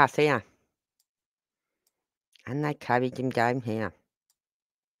this path here? And they carried him down here.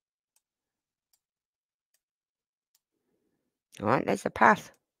 Right, there's a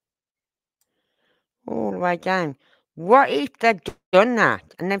path. All the way down. What if they've done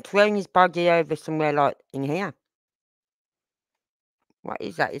that and then thrown his body over somewhere like in here? What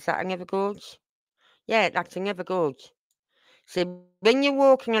is that? Is that another gorge? Yeah, that's another gorge. So when you're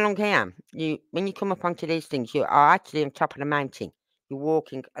walking along here, when you come up onto these things, you are actually on top of the mountain. You're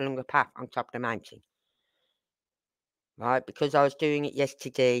walking along a path on top of the mountain. Right? Because I was doing it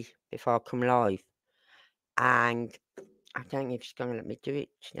yesterday before I come live. And I don't know if she's going to let me do it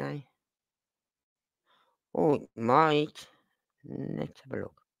today. Oh, it might. Let's have a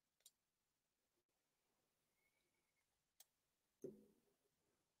look.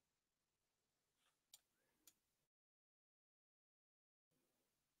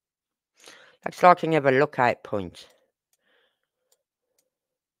 Looks like another lookout point.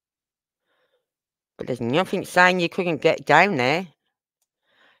 But there's nothing saying you couldn't get down there.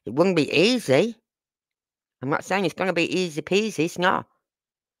 It wouldn't be easy. I'm not saying it's going to be easy peasy. It's not.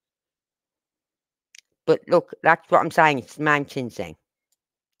 But look, that's what I'm saying. It's mountains then.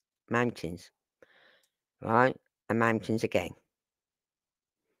 Mountains. Right? And mountains again.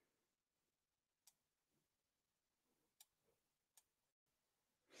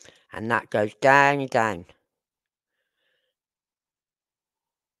 And that goes down and down.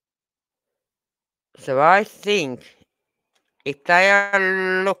 So I think if they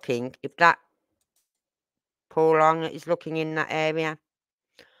are looking, if that Paul Long is looking in that area,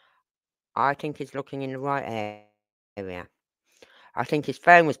 I think he's looking in the right area. I think his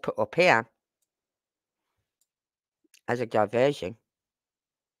phone was put up here as a diversion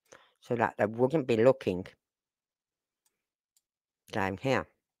so that they wouldn't be looking down here.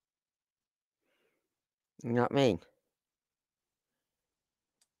 You know what I mean?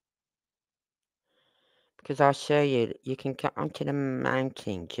 Because I'll show you, you can get onto the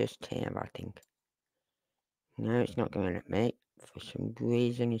mountain just here, I think. No, it's not going to let me. For some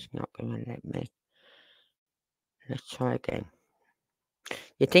reason, it's not going to let me. Let's try again.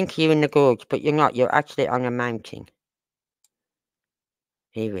 You think you're in the gorge, but you're not. You're actually on a mountain.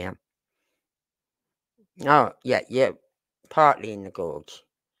 Here we are. Oh, yeah, you're partly in the gorge.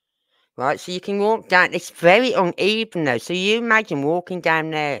 Right, so you can walk down. It's very uneven, though. So you imagine walking down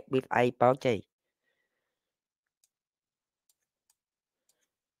there with a body.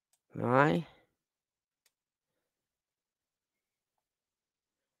 Right?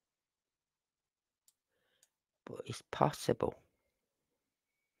 But it's possible.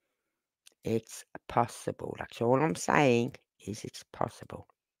 It's possible. That's all I'm saying is it's possible.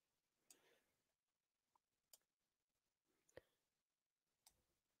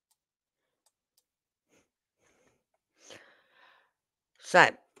 So,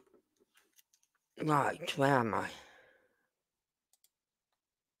 right, where am I?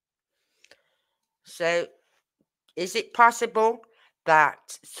 So, Is it possible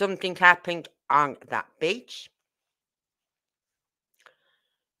that something happened on that beach?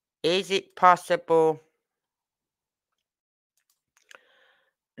 Is it possible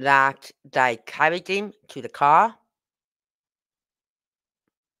that they carried him to the car?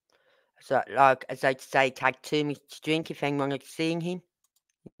 So, like, as they say, take 2 minutes to drink if anyone had seen him.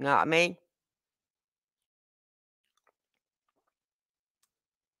 You know what I mean?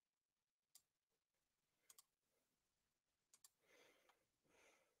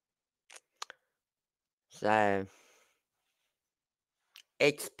 So,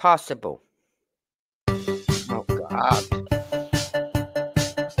 it's possible. Oh, God.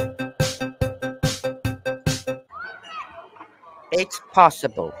 It's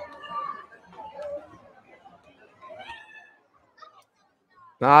possible.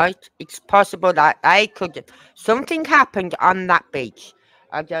 Right? It's possible that they could. Something happened on that beach.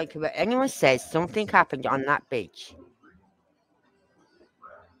 I don't care what anyone says, something happened on that beach.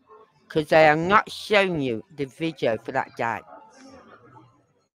 Because they are not showing you the video for that day.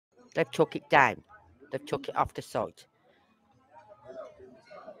 They've took it down. They've took it off the site.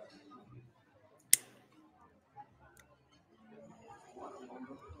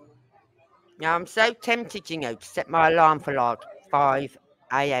 Now I'm so tempted, to set my alarm for like 5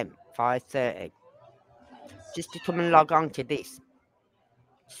 a.m., 5:30. Just to come and log on to this.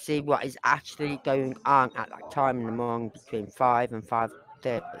 See what is actually going on at that time in the morning between 5 and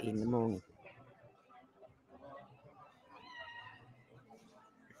 5:30 in the morning.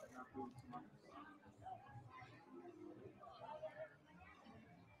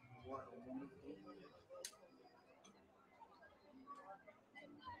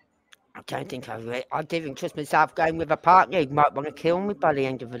 I don't think I didn't trust myself going with a partner. He might want to kill me by the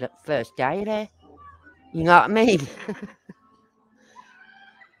end of the first day there. You know what I mean?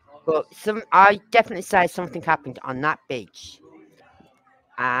 But I definitely say something happened on that beach.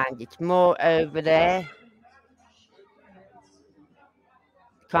 And it's more over there.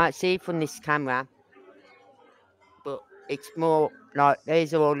 Can't see from this camera. But it's more like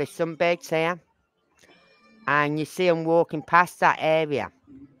these are all the sunbeds here. And you see them walking past that area.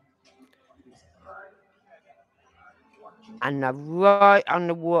 And they're right on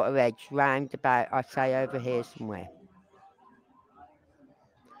the water edge, round about, I'd say, over here somewhere.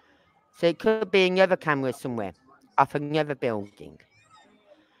 So it could be another camera somewhere, off another building.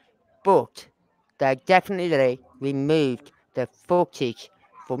 But they definitely removed the footage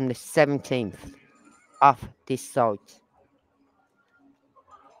from the 17th off this site.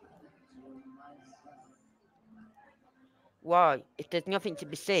 Why? If there's nothing to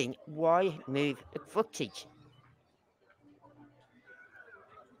be seen, why move the footage?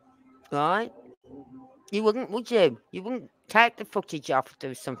 Right? You wouldn't, would you? You wouldn't take the footage off if there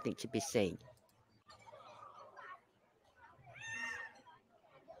was something to be seen.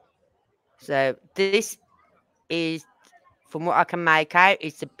 So this is, from what I can make out,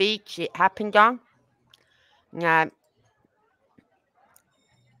 it's the beach it happened on. Now,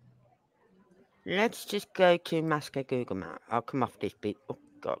 let's just go to Masco Google Map. I'll come off this bit. Oh,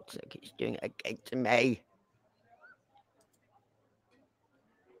 God's sake, it's doing it again to me.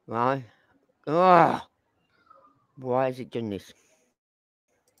 Right? Oh, why has it done this?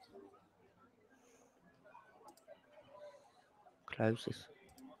 Close this.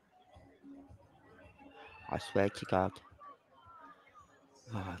 I swear to God.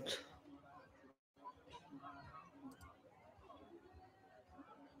 Right.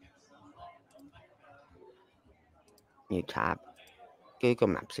 New tab. Google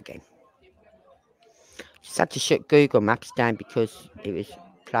Maps again. Just had to shut Google Maps down because it was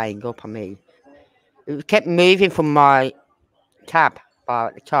playing up on me. It kept moving from my tab bar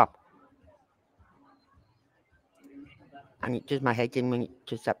at the top. And it does my head in when it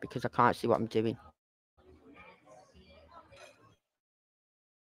does that because I can't see what I'm doing.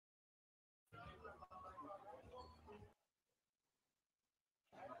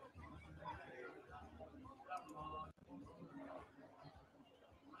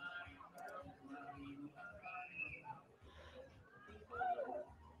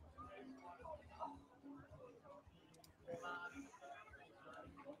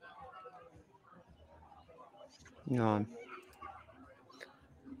 No.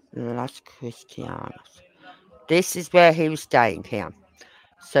 Las Cristianas. This is where he was staying here.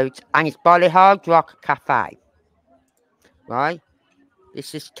 So it's by the Hard Rock Cafe. Right?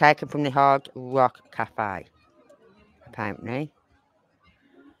 This is taken from the Hard Rock Cafe. Apparently.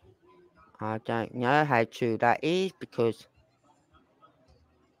 I don't know how true that is because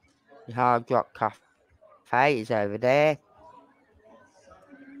the Hard Rock Cafe is over there.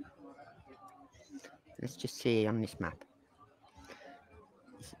 Let's just see on this map.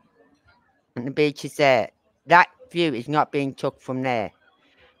 And the beach is there. That view is not being took from there.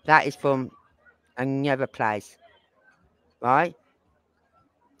 That is from another place, right?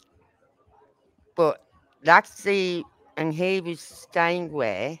 But that's the, and he was staying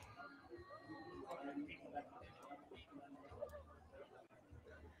where?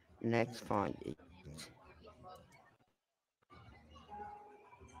 Let's find it.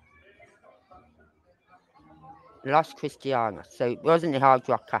 Los Cristianos. So it wasn't the Hard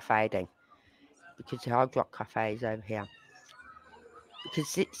Rock Cafe then, because the Hard Rock Cafe is over here.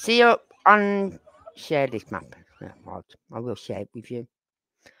 Because see up on, share this map. Yeah, right, I will share it with you.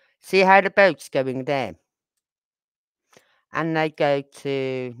 See how the boat's going there? And they go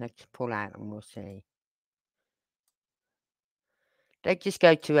to, let's pull out and we'll see. They just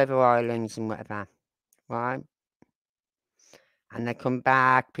go to other islands and whatever, right? And they come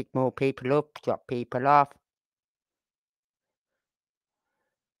back, pick more people up, drop people off.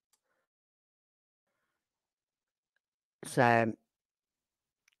 So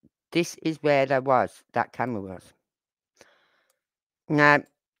this is where that camera was. Now,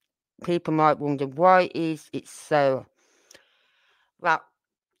 people might wonder, why is it so? Well,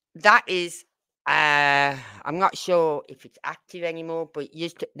 that is, I'm not sure if it's active anymore, but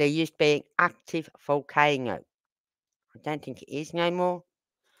there used to be an active volcano. I don't think it is no more.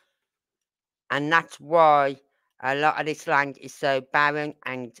 And that's why a lot of this land is so barren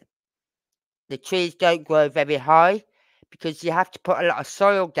and the trees don't grow very high, because you have to put a lot of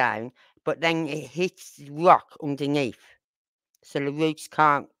soil down, but then it hits rock underneath. So the roots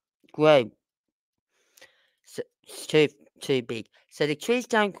can't grow. So it's too big. So the trees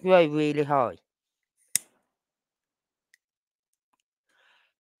don't grow really high.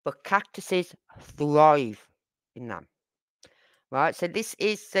 But cactuses thrive in them. Right, so this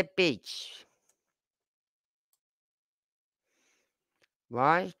is the beach.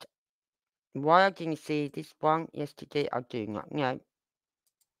 Right? Why I didn't see this one yesterday, I do not know.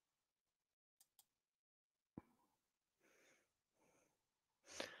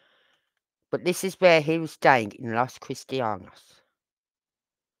 But this is where he was staying in Los Cristianos.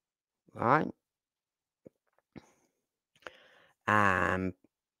 Right? I'm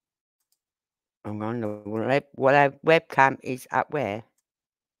on the webcam is at where?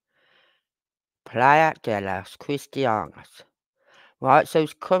 Playa de los Cristianos. Right, so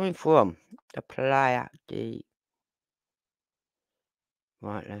it's coming from the Playa de...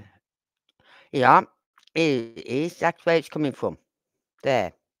 Right there. Yeah, it is. That's where it's coming from.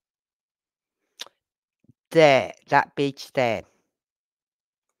 There. There. That beach there.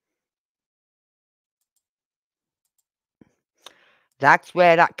 That's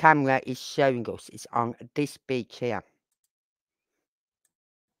where that camera is showing us. It's on this beach here.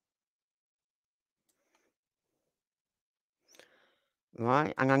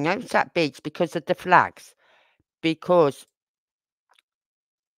 Right, and I know it's that beach because of the flags. Because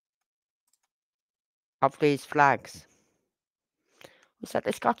of these flags. Was that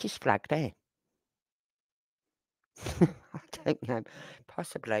the Scottish flag there? I don't know.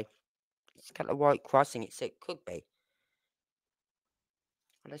 Possibly. It's got a white cross in it, so it could be.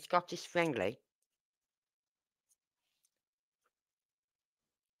 Are they Scottish friendly?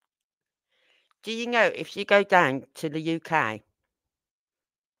 Do you know if you go down to the UK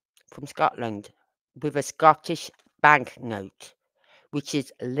from Scotland with a Scottish banknote, which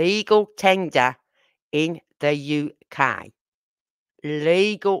is legal tender in the UK,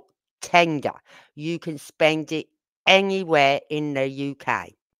 legal tender, you can spend it anywhere in the UK.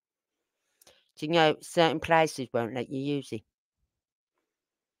 Do you know certain places won't let you use it?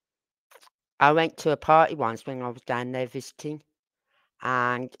 I went to a party once when I was down there visiting,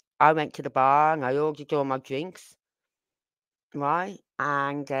 and I went to the bar and I ordered all my drinks, right?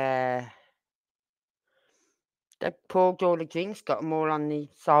 And they poured all the drinks, got them all on the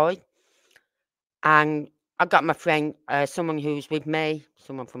side, and I got my friend, someone who was with me,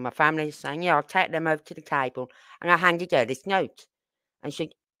 someone from my family, saying, "Yeah, I'll take them over to the table," and I handed her this note, and she,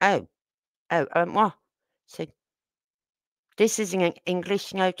 "Oh, oh, what?" She said, "This isn't an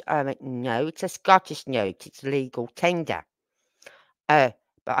English note." I went, "No, it's a Scottish note. It's legal tender." "Oh,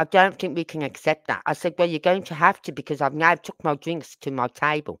 but I don't think we can accept that." I said, "Well, you're going to have to, because I've now took my drinks to my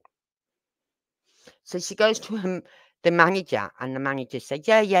table." So she goes to the manager, and the manager said,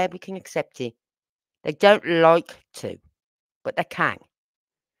 "Yeah, yeah, we can accept it." They don't like to, but they can,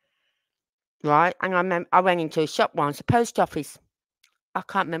 right? And I went into a shop once, a post office. I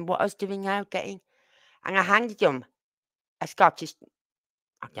can't remember what I was doing now, and I handed them a Scottish,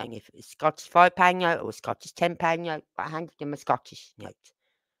 I don't know if it was Scottish £5 note or a Scottish £10 note, but I handed them a Scottish note.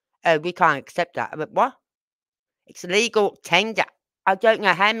 "Oh, we can't accept that." I went, "What? It's legal tender." I don't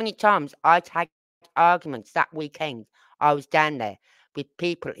know how many times I'd had arguments that weekend. I was down there with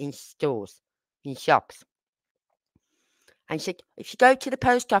people in stores, in shops, and she said, "If you go to the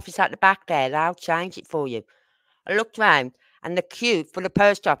post office at the back there, they'll change it for you." I looked round, and the queue for the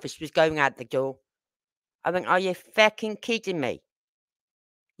post office was going out the door. I went, "Are you fucking kidding me?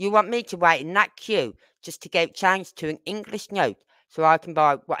 You want me to wait in that queue just to get changed to an English note so I can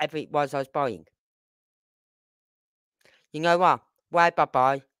buy whatever it was I was buying? You know what? Why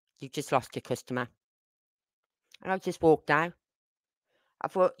bye-bye. You just lost your customer." And I just walked out. I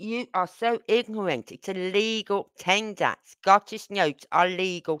thought, you are so ignorant. It's a legal tender. Scottish notes are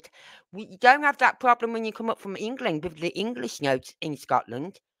legal. You don't have that problem when you come up from England with the English notes in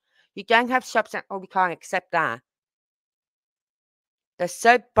Scotland. You don't have shops that, "Oh, we can't accept that." They're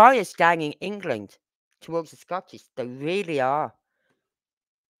so biased down in England towards the Scottish. They really are.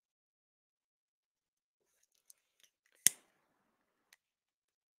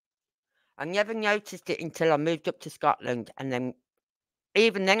 I never noticed it until I moved up to Scotland, and then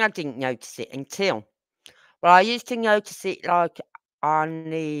even then I didn't notice it until, well, I used to notice it like on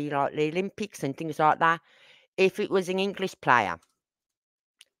the Olympics and things like that. If it was an English player,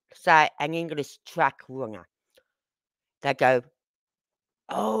 say an English track runner, they go,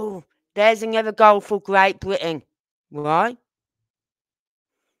 "Oh, there's another goal for Great Britain," right?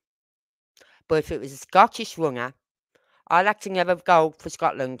 But if it was a Scottish runner, I'd like to another goal for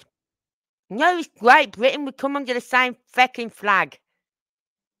Scotland. No, it's Great Britain. We come under the same fucking flag.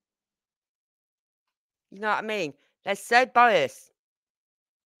 You know what I mean? They're so biased.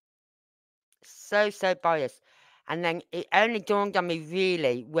 So biased. And then it only dawned on me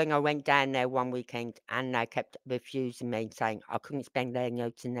really when I went down there one weekend and they kept refusing me, saying I couldn't spend their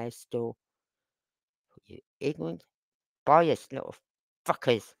notes in their store. You ignorant, biased little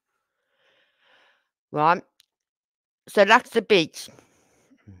fuckers. Right? So that's the beach.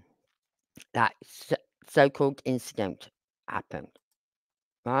 That so called incident happened.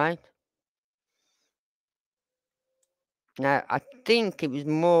 Right? Now, I think it was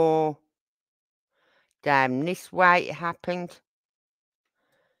more down this way it happened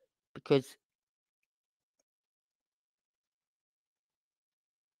because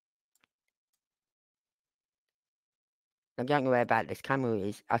I don't know where about this camera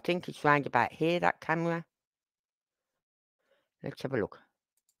is. I think it's round about here, that camera. Let's have a look.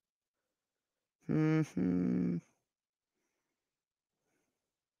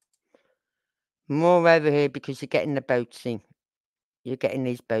 More over here because you're getting the boats in. You're getting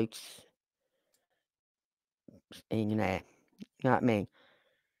these boats in there. You know what I mean?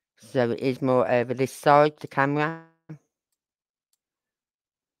 So it is more over this side, the camera.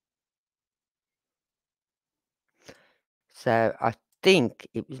 So I think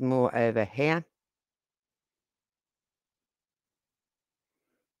it was more over here.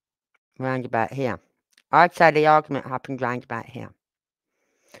 Round about here. I'd say the argument happened round about here.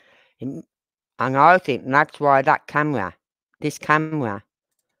 And I think that's why that camera, this camera,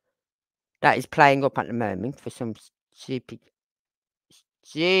 that is playing up at the moment for some stupid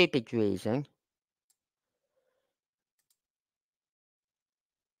reason.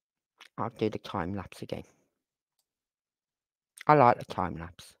 I'll do the time lapse again. I like the time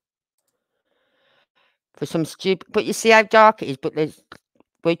lapse. For some stupid, but you see how dark it is, but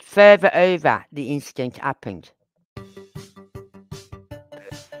we're further over the incident happened.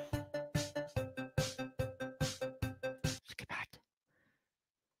 Skip back.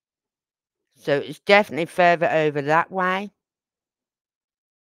 So it's definitely further over that way.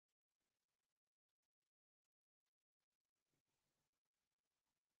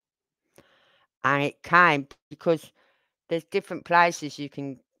 And it came because there's different places you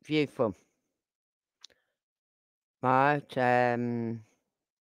can view from. Right?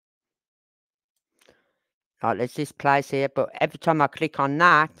 Like there's this place here, but every time I click on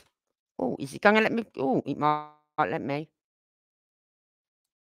that, oh, is it gonna let me? Oh, it might let me.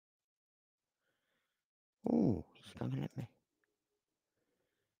 Oh, it's gonna let me.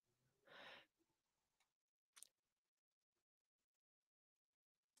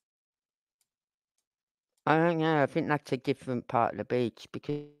 I don't know. I think that's a different part of the beach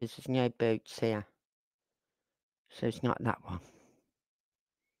because there's no boats here. So it's not that one.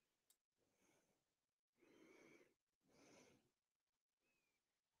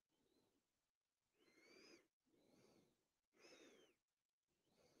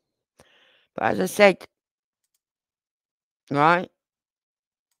 But as I said, right?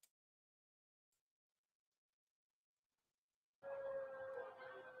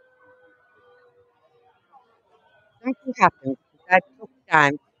 Something happened. I took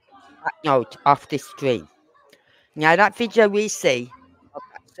down that note off the stream. Now, that video we see of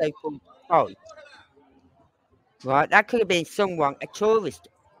that so-called fight, right, that could have been someone, a tourist,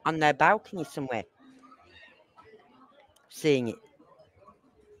 on their balcony somewhere, seeing it.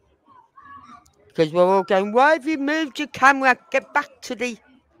 Because we're all going, why have you moved your camera? Get back to the...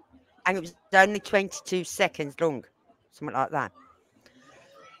 And it was only 22 seconds long. Something like that.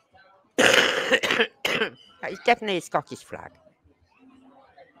 That is definitely a Scottish flag.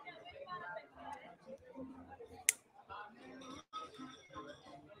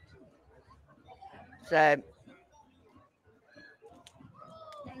 So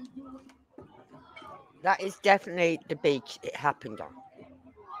that is definitely the beach it happened on.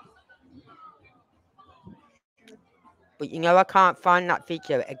 But you know, I can't find that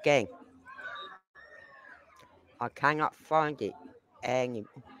video again. I cannot find it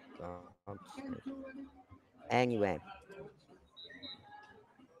anywhere.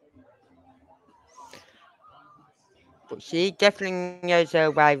 But she definitely knows her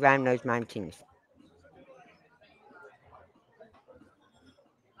way around those mountains.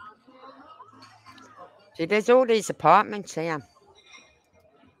 See, there's all these apartments here.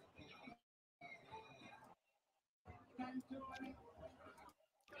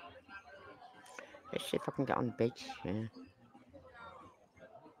 Let's see if I can get on the beach. Yeah.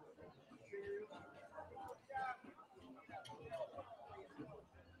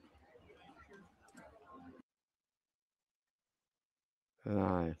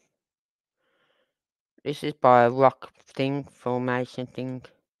 Right. This is by a rock thing, formation thing.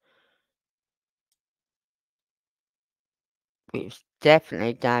 It's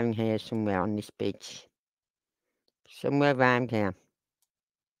definitely down here somewhere on this beach. Somewhere around here.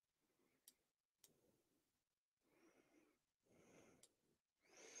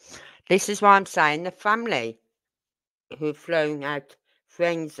 This is why I'm saying the family who've flown out,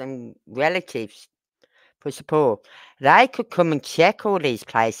 friends and relatives for support, they could come and check all these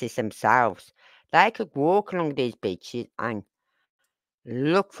places themselves. They could walk along these beaches and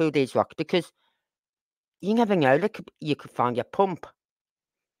look through these rocks because you never know. You could find your pump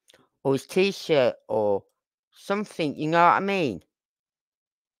or his t-shirt or something. You know what I mean?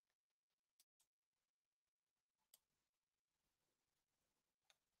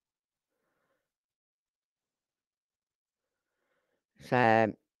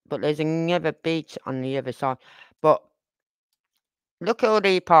 So, but there's another beach on the other side. But look at all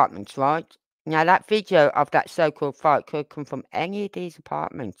the apartments, right? Now that video of that so-called fight could come from any of these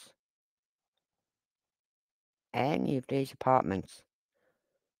apartments. Any of these apartments.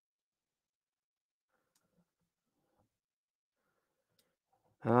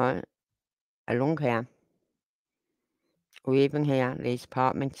 Right? Along here. Or even here, these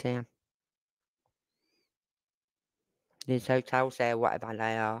apartments here. These hotels there, whatever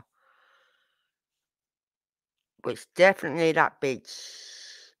they are. But it's definitely that beach.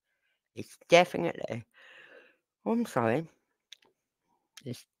 It's definitely... Oh, I'm sorry.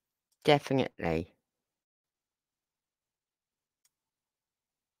 It's definitely...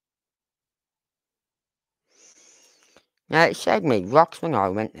 Now, it showed me rocks when I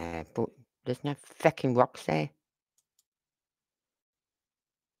went there, but there's no fecking rocks there.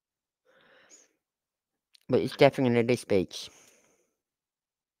 But it's definitely this beach.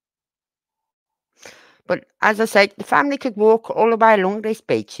 But as I said, the family could walk all the way along these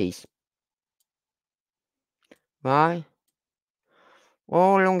beaches. Right?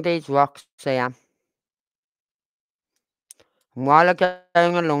 All along these rocks here. And while they're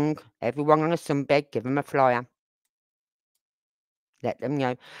going along, everyone on a sunbed, give them a flyer. Let them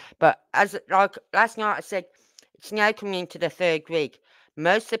know. But as like last night I said, it's now coming into the third week.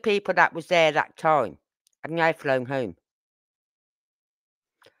 Most of the people that was there that time have now flown home.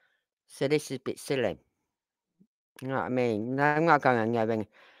 So this is a bit silly. You know what I mean? I'm not going to know.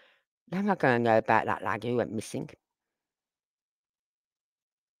 I'm not going to know about that lad who went missing.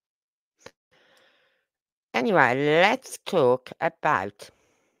 Anyway, let's talk about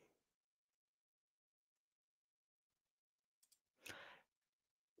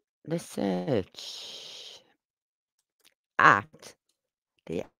the search at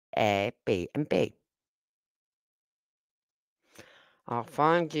the AIRBnB. I'll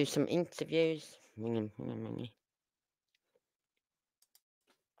find you some interviews.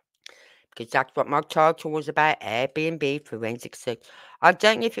 Because that's what my title was about, AIRBnB forensic search. I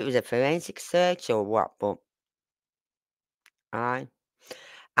don't know if it was a forensic search or what, but I.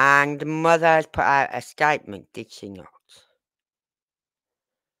 And the mother has put out a statement, did she not?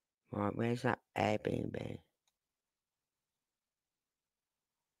 Right, where's that AIRBnB?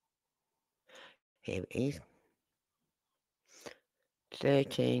 Here it is.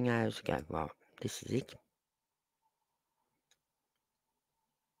 13 hours ago. Right, this is it.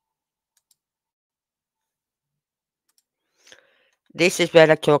 This is where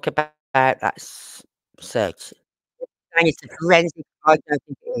I talk about that search. And it's a forensic. I don't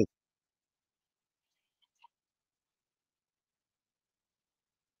think it is.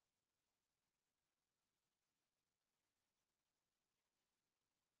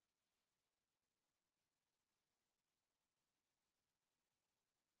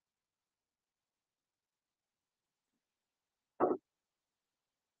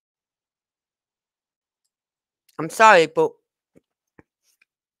 I'm sorry, but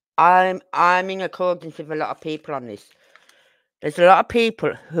I'm in accordance with a lot of people on this. There's a lot of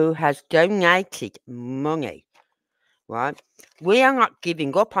people who has donated money, right? We are not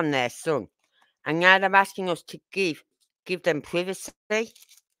giving up on their son, and now they're asking us to give them privacy.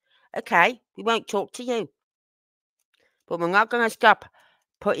 Okay, we won't talk to you, but we're not going to stop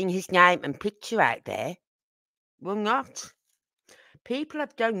putting his name and picture out there. We're not. People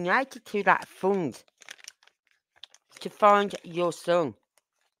have donated to that fund to find your son,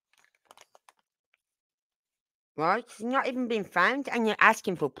 right? He's not even been found, and you're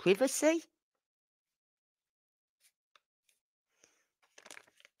asking for privacy.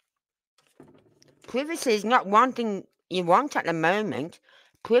 Privacy is not one thing you want at the moment.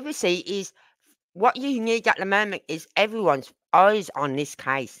 Privacy is what you need at the moment is everyone's eyes on this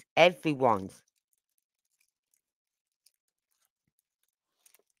case. Everyone's.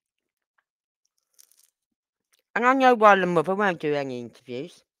 And I know why the mother won't do any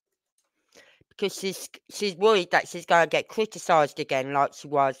interviews. Because she's worried that she's going to get criticised again like she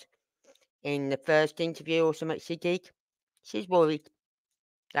was in the first interview or something she did. She's worried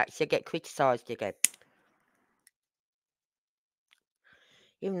that she'll get criticised again.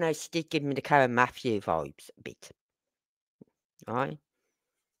 Even though she did give me the Karen Matthew vibes a bit. Right?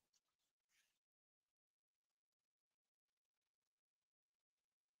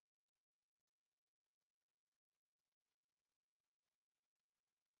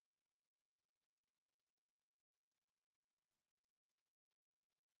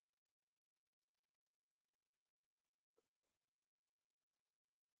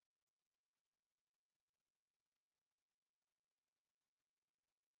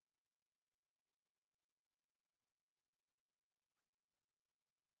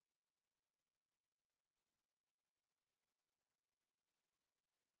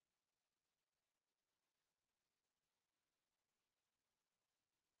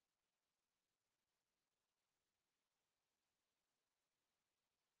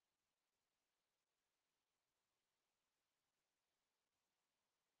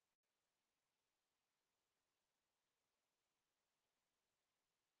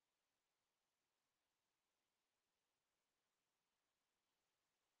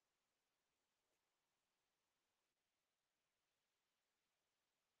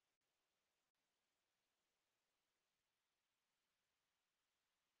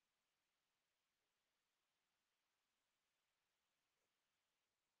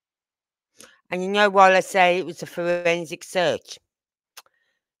 And you know why I say it was a forensic search?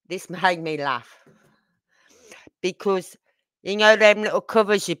 This made me laugh. Because you know them little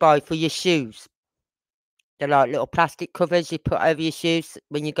covers you buy for your shoes? They're like little plastic covers you put over your shoes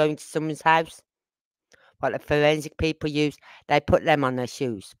when you go into someone's house. What the forensic people use, they put them on their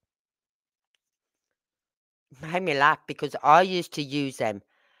shoes. It made me laugh because I used to use them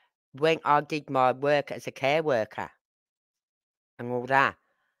when I did my work as a care worker and all that.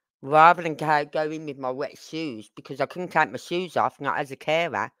 Rather than go in with my wet shoes because I couldn't take my shoes off, not as a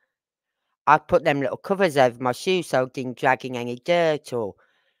carer, I'd put them little covers over my shoes so I didn't drag in any dirt or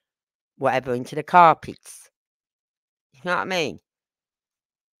whatever into the carpets. You know what I mean?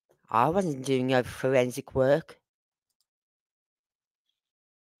 I wasn't doing no forensic work.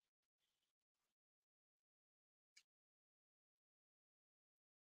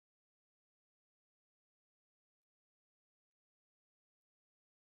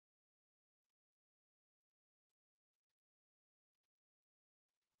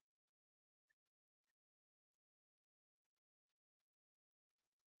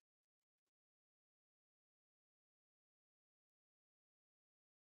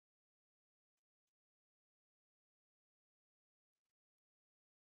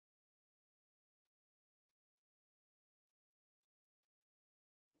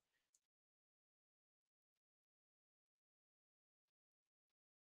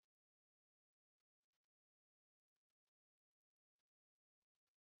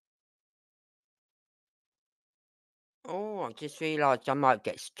 Oh, I just realised I might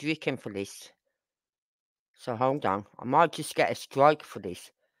get stricken for this. So hold on. I might just get a strike for this.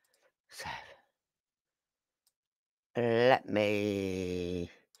 So let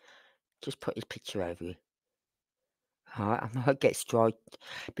me just put his picture over here. Alright, I might get striked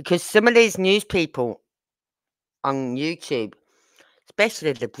because some of these news people on YouTube,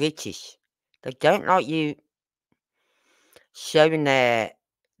 especially the British, they don't like you showing their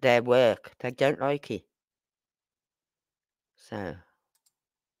work. They don't like it. So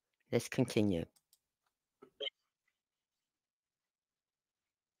let's continue.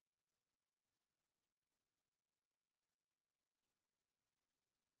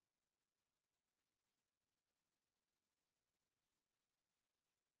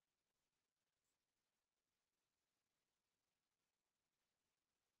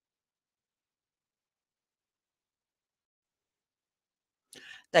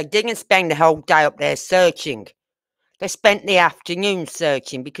 They didn't spend the whole day up there searching. They spent the afternoon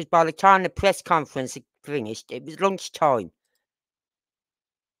searching because by the time the press conference had finished, it was lunchtime.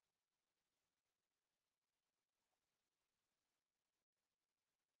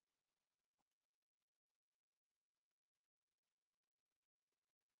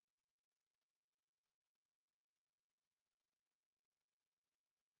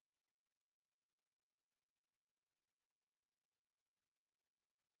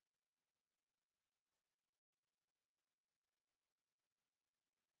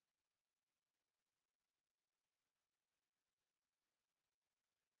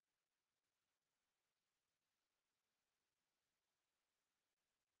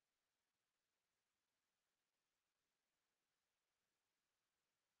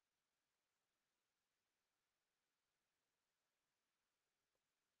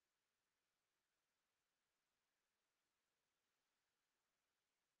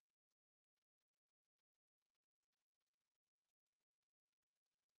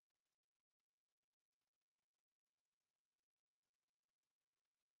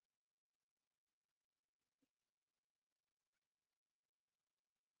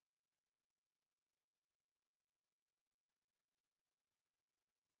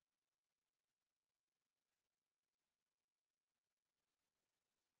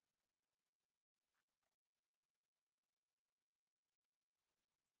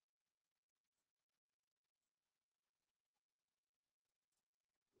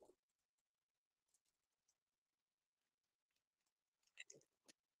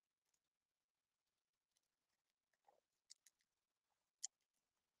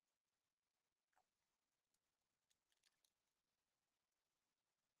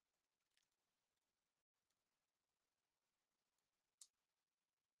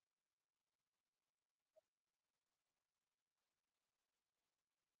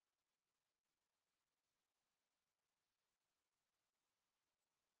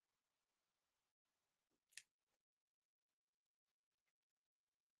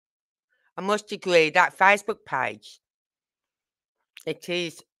 I must agree that Facebook page, it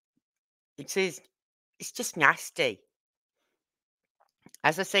is, it is, it's just nasty.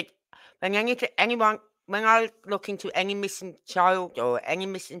 As I said, when I look into any missing child or any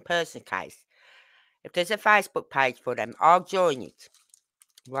missing person case, if there's a Facebook page for them, I'll join it,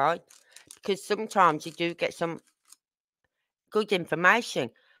 right? Because sometimes you do get some good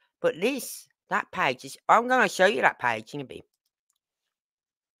information. But that page is, I'm going to show you that page in a bit.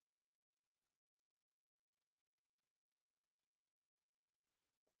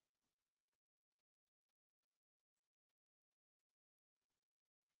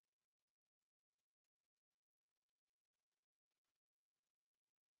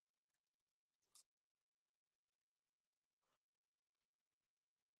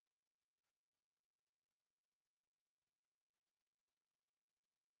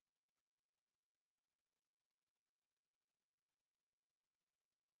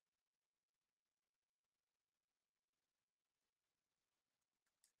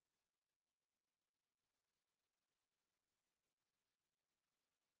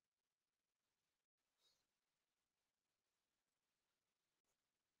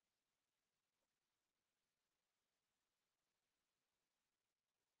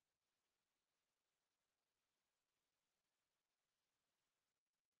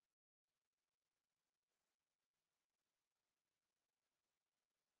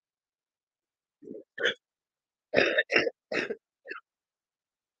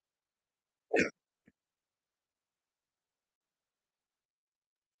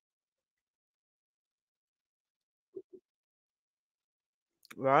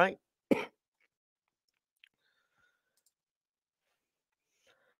 Right?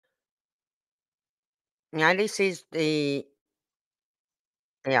 Now, this is the,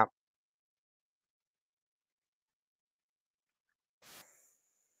 yeah,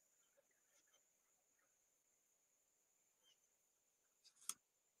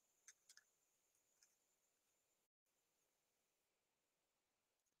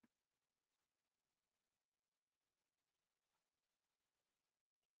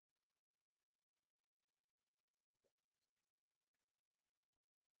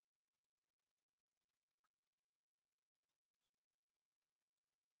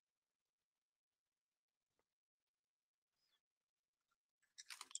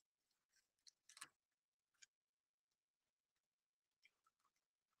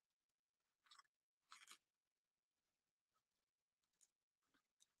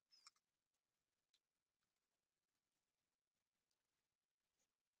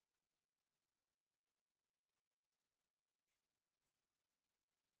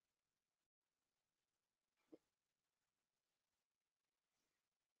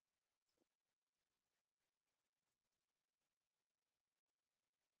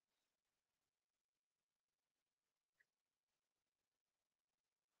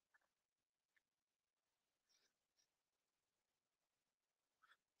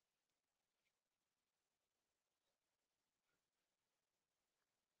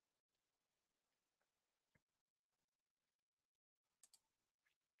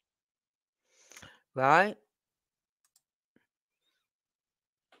 right?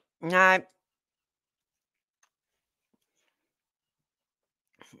 Now,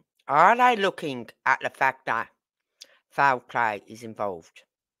 are they looking at the fact that foul play is involved?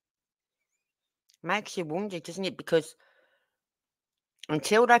 Makes you wonder, doesn't it? Because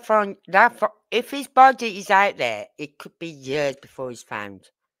until they find that, if his body is out there, it could be years before he's found.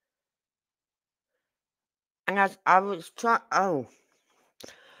 And as I was trying,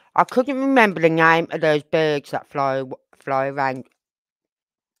 I couldn't remember the name of those birds that fly around,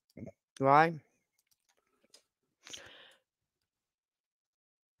 right?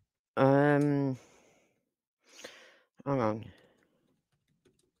 Um, Hang on.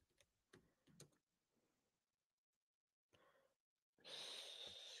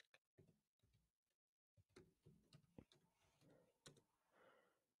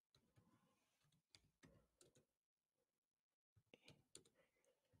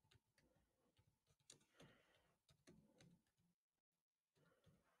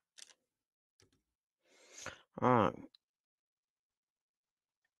 Oh,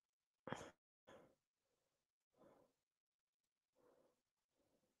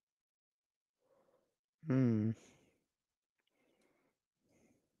 hmm.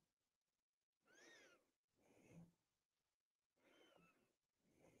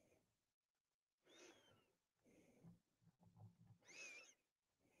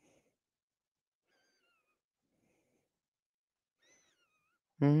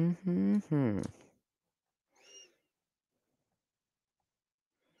 Mm-hmm.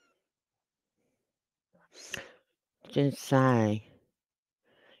 Doesn't say.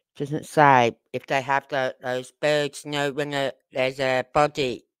 Doesn't say if they have those birds. You know, when there's a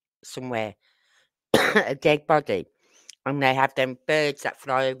body somewhere, a dead body, and they have them birds that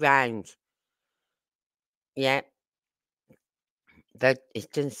fly around. Yeah, that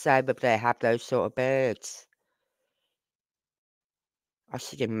it doesn't say whether they have those sort of birds. I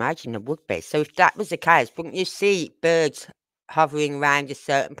should imagine there would be. So if that was the case, wouldn't you see birds hovering around a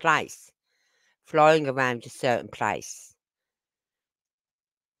certain place, flying around a certain place?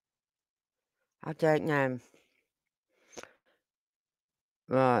 I don't know.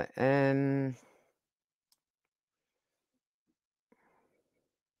 Right. I'm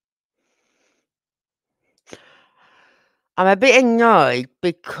a bit annoyed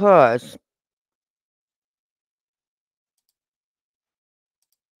because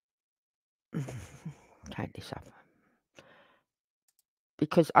take this off.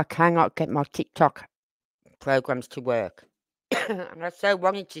 Because I cannot get my TikTok programs to work. And I so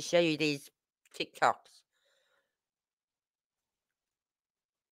wanted to show you these TikToks.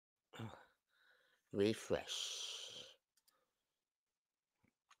 Oh, refresh.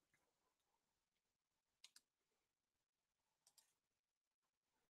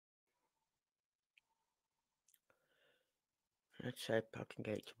 Let's hope I can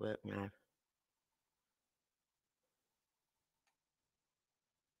get it to work now.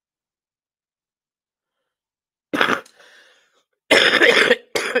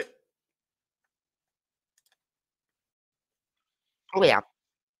 Oh yeah.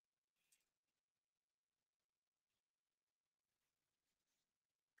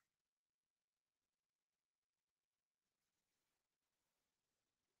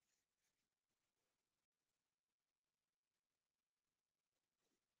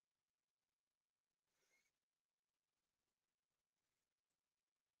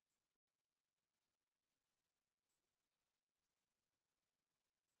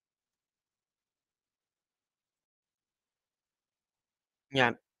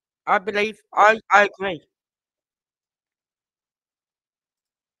 Yeah. I agree.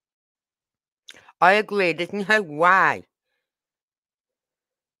 I agree. There's no way.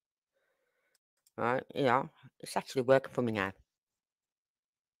 Right, yeah. It's actually working for me now.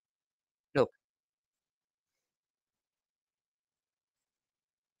 Look,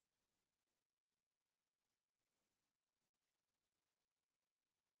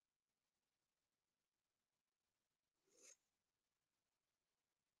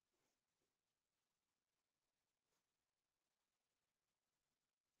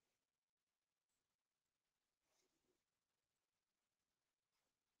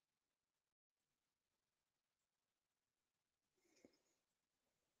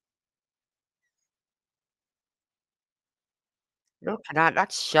 look at that.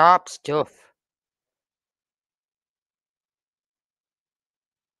 That's sharp stuff.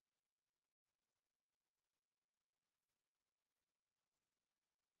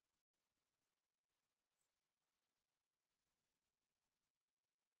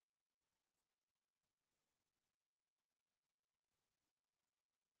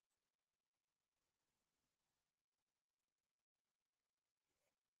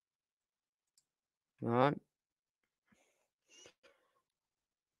 Right.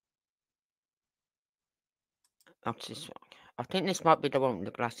 That's this one. I think this might be the one with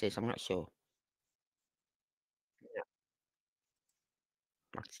the glasses. I'm not sure. Yeah,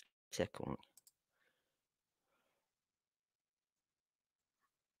 that's the second one.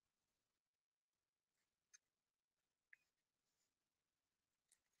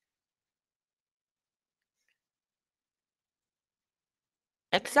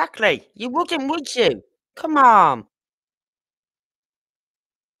 Exactly. You wouldn't, would you? Come on.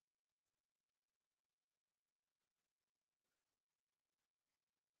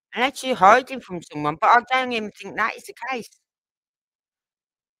 Unless you're hiding from someone, but I don't even think that is the case.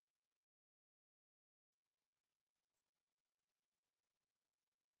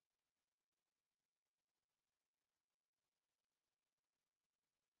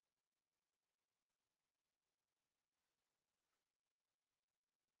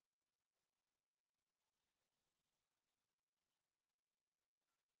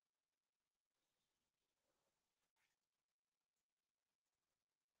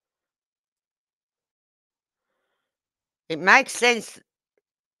 It makes sense,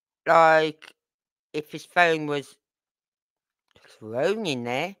 like, if his phone was thrown in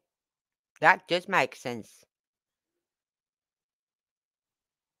there. That does make sense.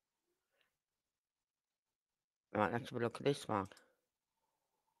 Right, let's have a look at this one.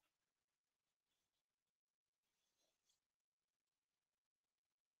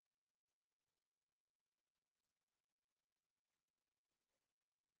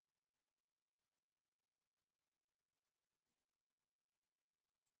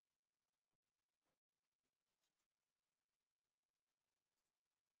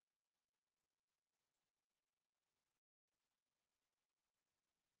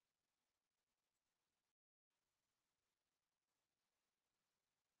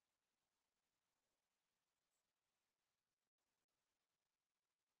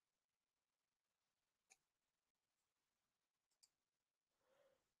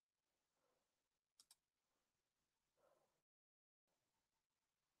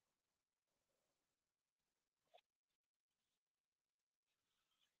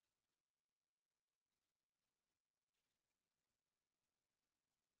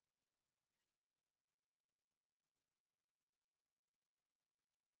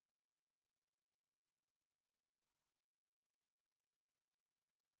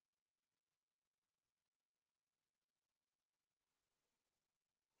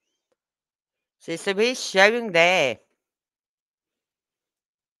 So he's showing there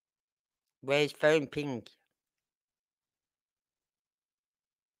where his phone pinged.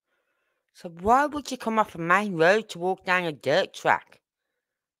 So why would you come off a main road to walk down a dirt track?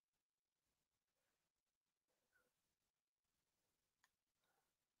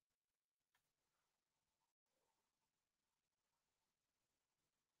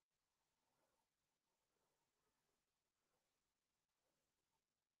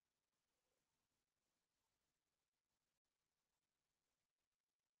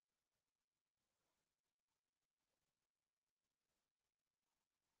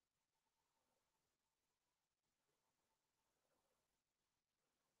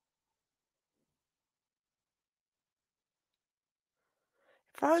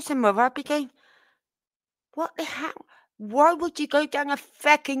 If I was a mother, I'd be going, what the hell? Why would you go down a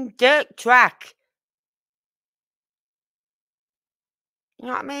fucking dirt track? You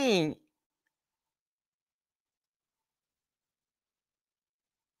know what I mean?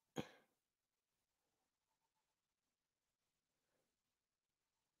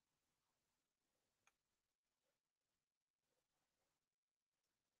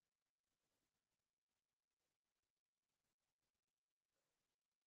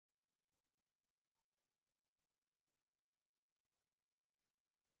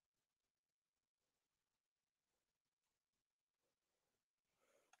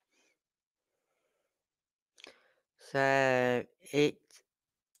 So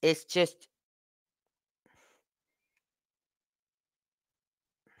it's just,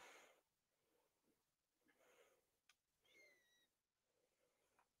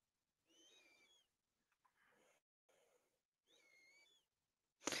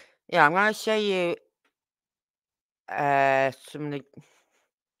 yeah, I'm gonna show you some of the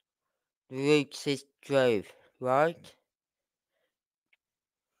routes he drove, right?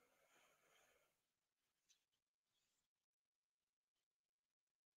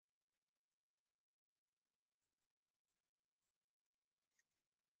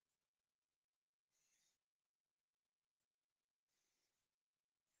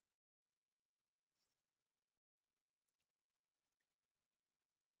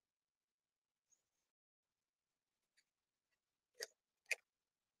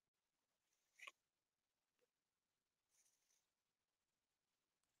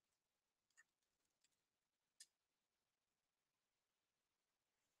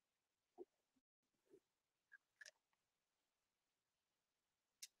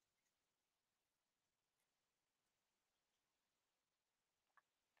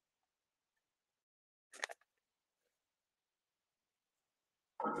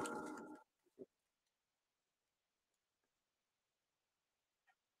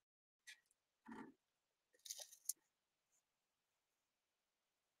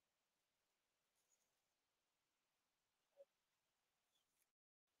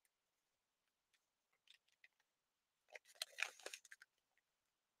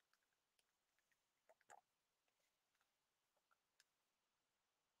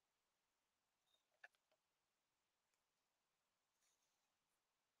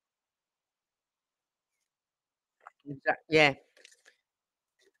 Yeah,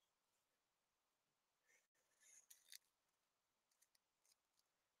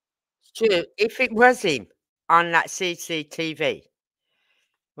 it's true. If it was him on that CCTV,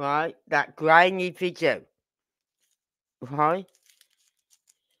 right, that grainy video, right,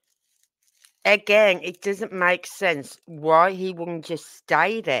 again, it doesn't make sense why he wouldn't just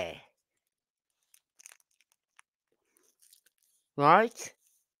stay there, right?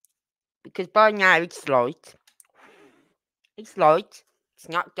 Because by now it's light. It's light. It's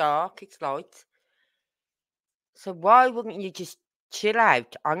not dark. It's light. So why wouldn't you just chill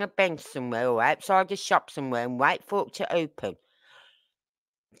out on a bench somewhere or outside the shop somewhere and wait for it to open?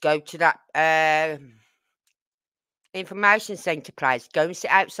 Go to that information centre place. Go and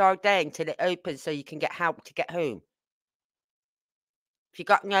sit outside there until it opens so you can get help to get home. If you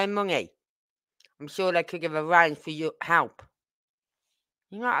got no money, I'm sure they could have arranged for your help.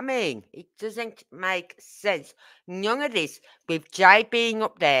 You know what I mean? It doesn't make sense. None of this with Jay being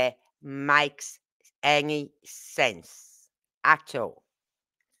up there makes any sense at all.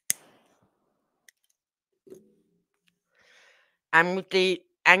 And with the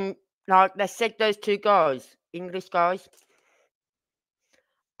and like they said, those two guys, English guys,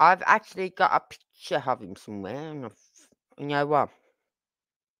 I've actually got a picture of him somewhere. And you know what?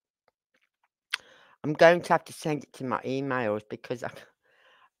 I'm going to have to send it to my emails because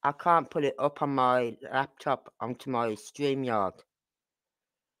I can't put it up on my laptop onto my StreamYard.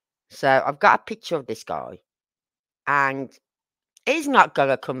 So I've got a picture of this guy, and he's not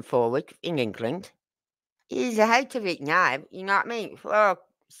gonna come forward in England. He's out of it now. You know what I mean? For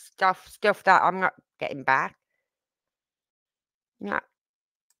stuff that I'm not getting back. You know,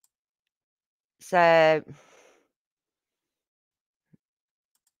 so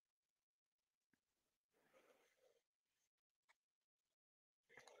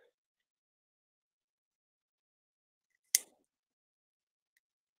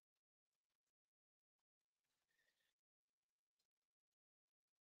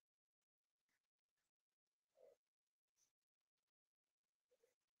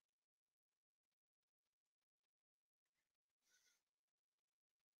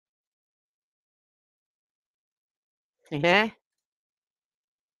yeah.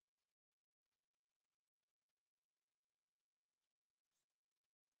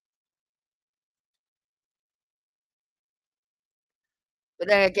 But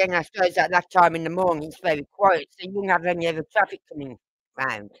then again, I suppose at that time in the morning it's very quiet, so you wouldn't have any other traffic coming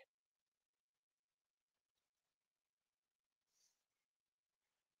round.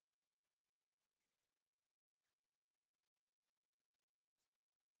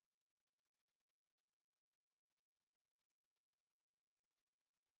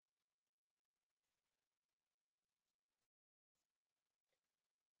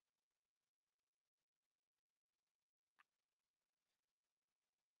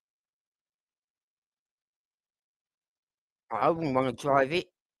 I wouldn't want to drive it.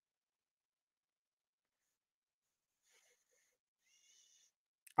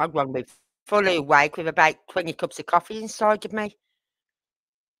 I'd want to be fully awake with about 20 cups of coffee inside of me.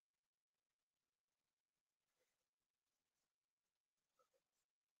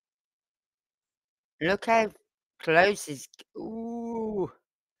 Look how close is. Ooh,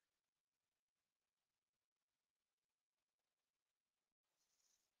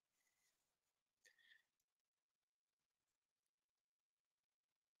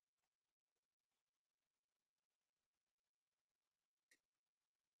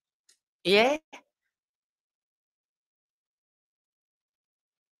 yeah,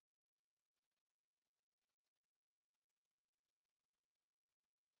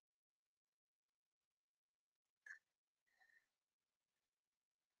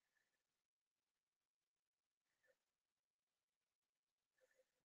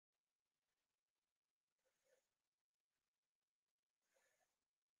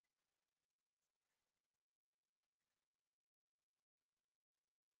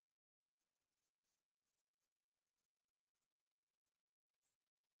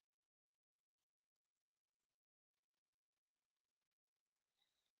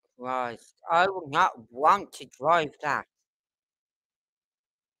 right. I would not want to drive that.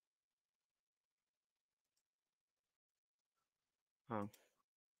 Oh.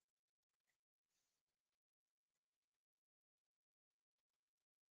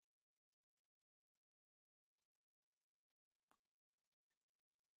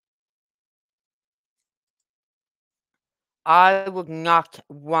 I would not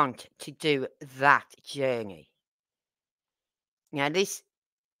want to do that journey. Now this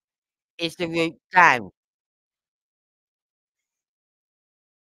is the route down.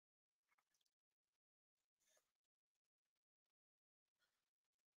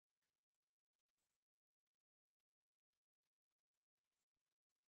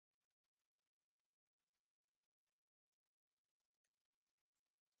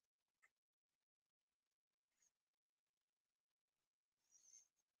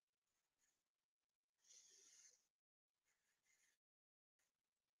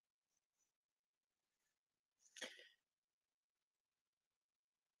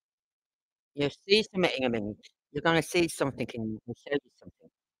 You'll see something in a minute. You're gonna see something and will show you something.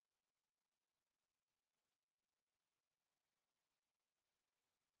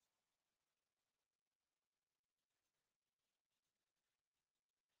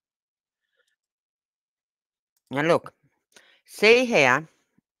 Now look, see here,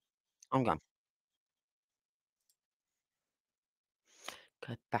 I'm gonna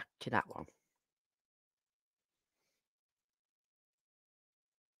go back to that one.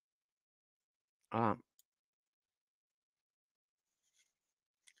 Alright,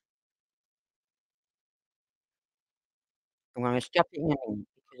 I'm gonna stop it in a minute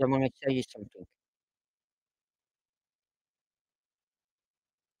because I wanna show you something.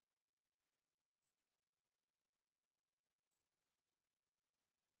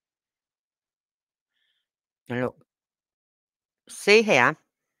 Now look, see here,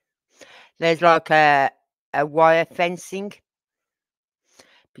 there's like a wire fencing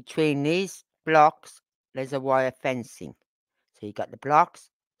between these blocks. There's a wire fencing. So you got the blocks,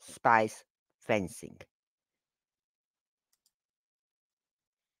 space, fencing.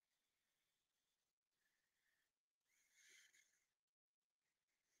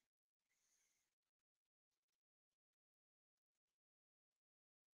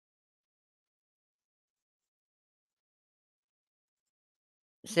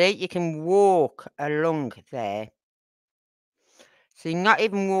 See, you can walk along there. So you're not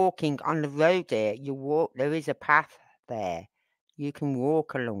even walking on the road there. You walk. There is a path there. You can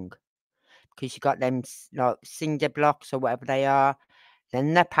walk along because you got them like cinder blocks or whatever they are.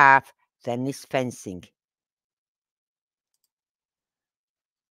 Then the path. Then this fencing.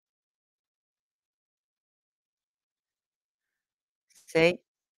 See,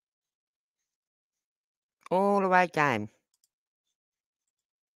 all the way down.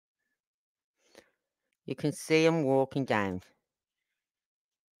 You can see them walking down.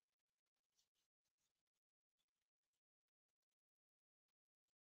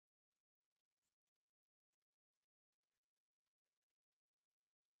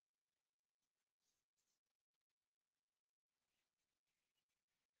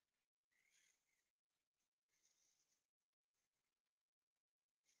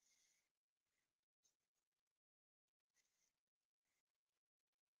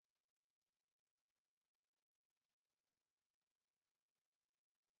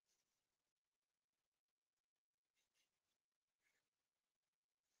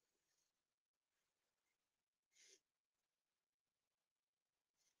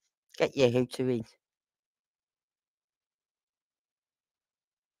 Get your hooter in.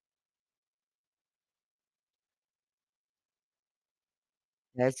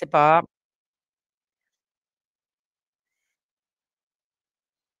 There's the bar.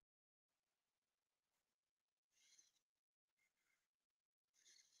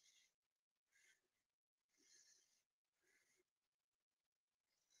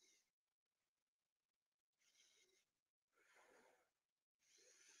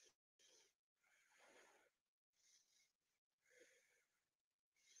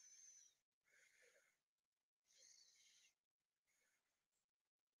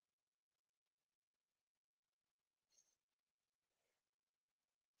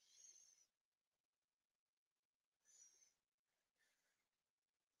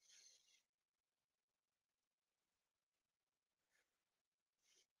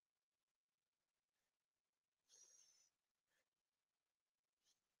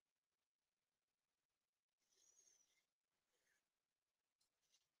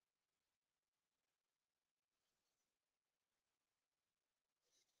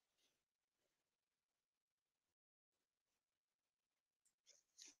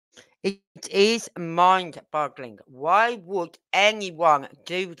 It is mind-boggling. Why would anyone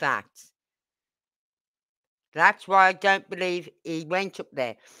do that? That's why I don't believe he went up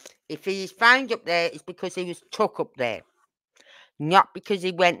there. If he's found up there, it's because he was took up there, not because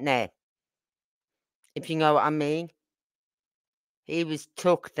he went there, if you know what I mean. He was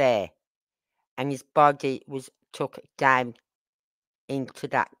took there, and his body was took down into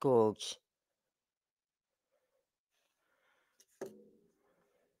that gorge.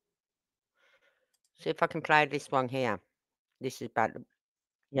 See if I can play this one here. This is about the,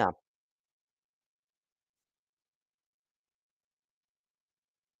 yeah.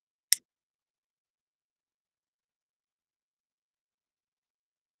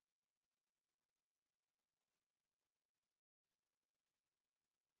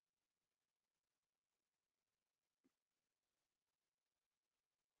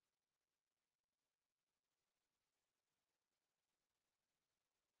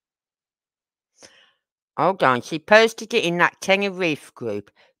 Hold on, she posted it in that Tenerife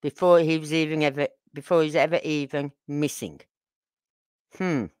group before he was ever even missing.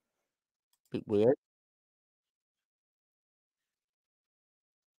 Bit weird.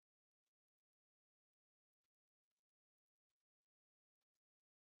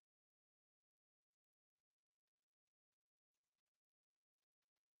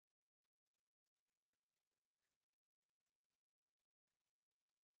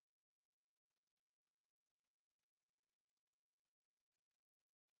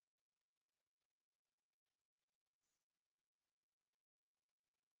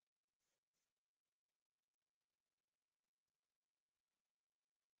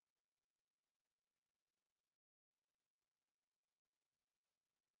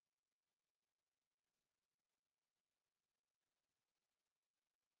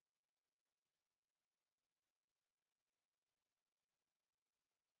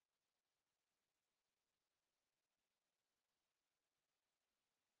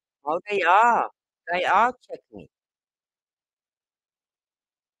 Oh, they are. They are checking it.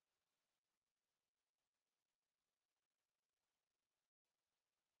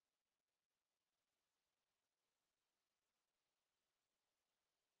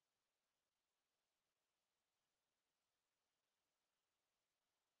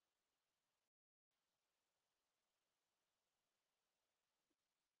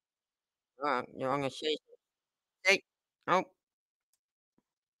 You're on a see, oh,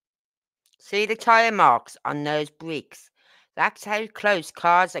 see the tire marks on those bricks. That's how close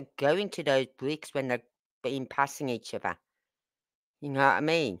cars are going to those bricks when they're been passing each other. You know what I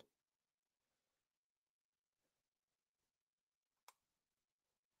mean?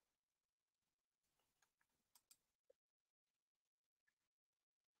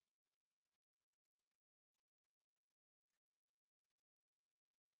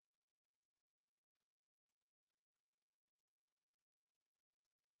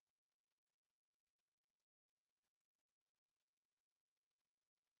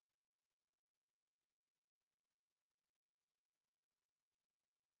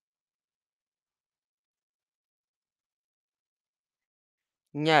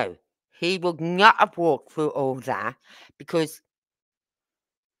 No, he would not have walked through all that because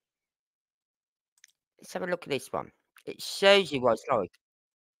let's have a look at this one. It shows you what it's like.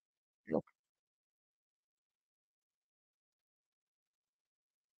 Look,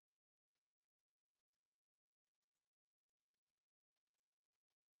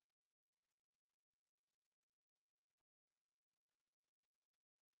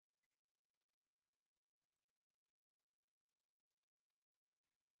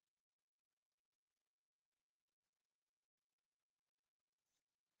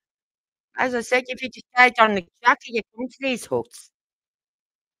 as I said, if you just stayed on the track, you come to these huts.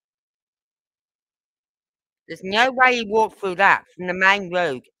 There's no way he walked through that from the main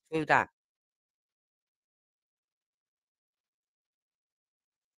road through that.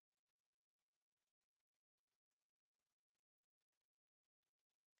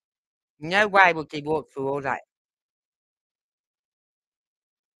 No way would he walk through all that.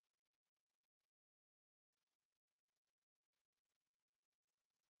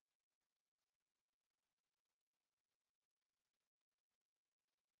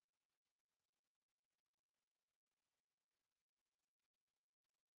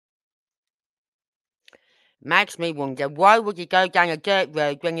 Makes me wonder why would he go down a dirt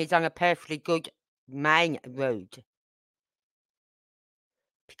road when he's on a perfectly good main road?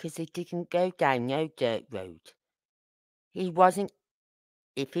 Because he didn't go down no dirt road. He wasn't.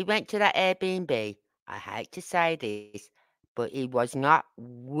 If he went to that Airbnb, I hate to say this, but he was not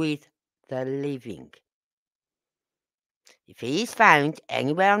with the living. If he's found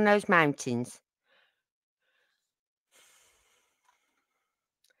anywhere on those mountains,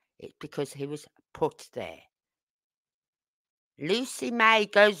 it's because he was put there. Lucy May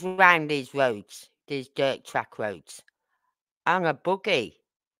goes round these roads, these dirt track roads, on a buggy.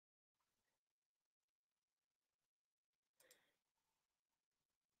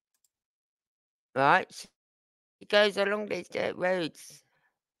 Right? She goes along these dirt roads.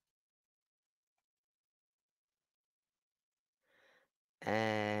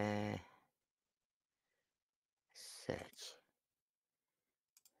 Search.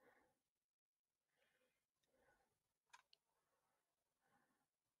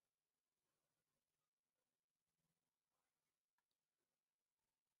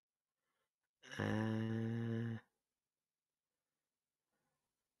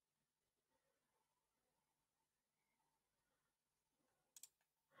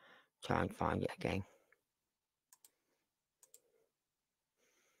 Try and find it again.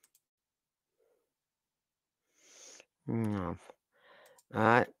 No.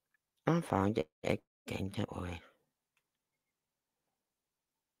 Alright. I'll find it again, don't worry.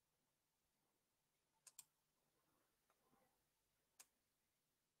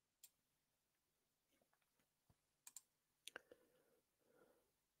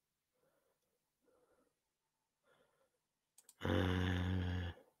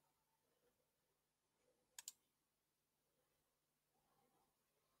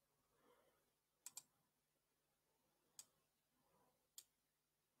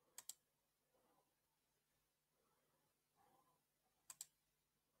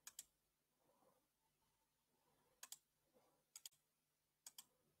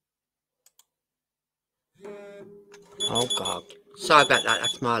 Oh God. Sorry about that,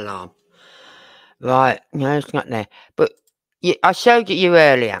 that's my alarm. Right, no, it's not there. But I showed you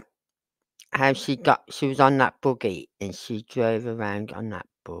earlier how she was on that buggy and she drove around on that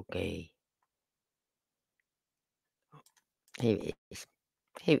buggy. Here it is.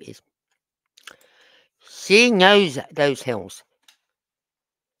 Here it is. She knows those hills.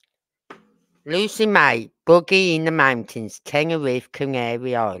 Lucy May, buggy in the mountains, Tenerife,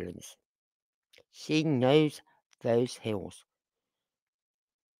 Canary Islands. She knows those hills.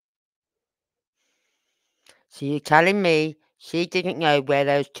 So you're telling me she didn't know where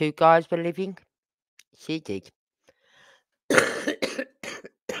those two guys were living? She did.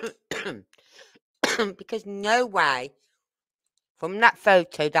 Because no way, from that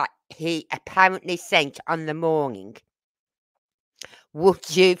photo that he apparently sent on the morning,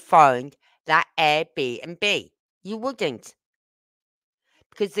 would you find that AIRBnB? You wouldn't.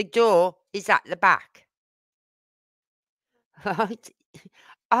 Because the door is at the back. Right?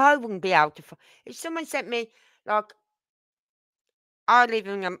 I wouldn't be able to find. If someone sent me, like, I live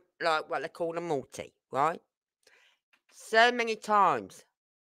in like what they call a multi, right? So many times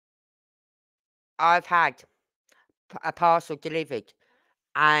I've had a parcel delivered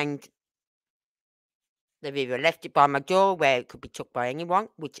and they've either left it by my door where it could be took by anyone,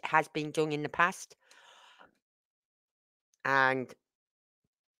 which has been done in the past, and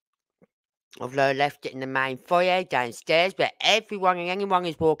I've left it in the main foyer downstairs where everyone and anyone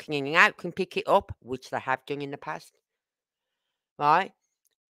who's walking in and out can pick it up, which they have done in the past, right?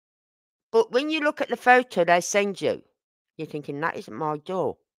 But when you look at the photo they send you, you're thinking, that isn't my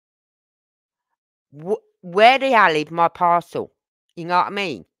door. Where the hell is my parcel? You know what I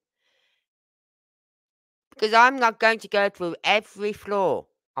mean? Because I'm not going to go through every floor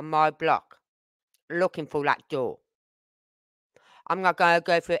on my block looking for that door. I'm not going to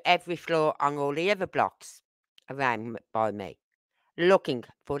go through every floor on all the other blocks around by me looking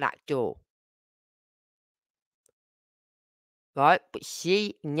for that door. Right? But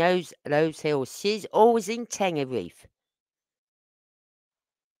she knows those hills. She's always in Tenerife.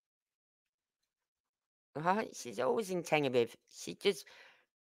 Right? She's always in Tenerife. She just...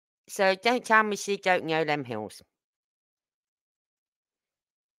 So don't tell me she don't know them hills.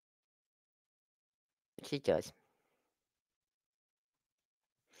 She does.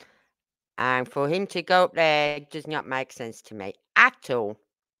 And for him to go up there does not make sense to me at all.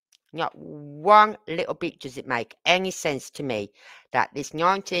 Not one little bit does it make any sense to me that this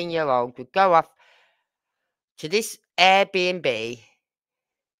 19-year-old would go off to this AIRBnB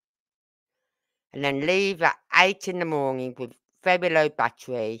and then leave at 8 in the morning with very low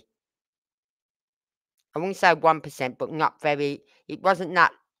battery. I wouldn't say 1%, but not very... It wasn't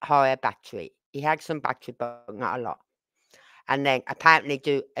that high a battery. He had some battery, but not a lot. And then apparently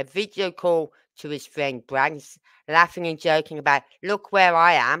do a video call to his friend Brad, laughing and joking about, look where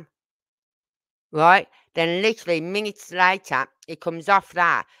I am. Right? Then literally minutes later, he comes off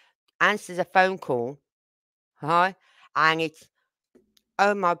that, answers a phone call, right? And it's,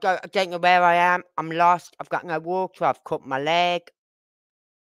 oh my God, I don't know where I am. I'm lost. I've got no water. I've cut my leg.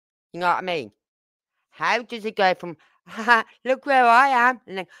 You know what I mean? How does it go from Look where I am.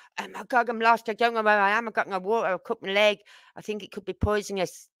 And then, oh my God, I'm lost. I don't know where I am. I've got no water. I've cut my leg. I think it could be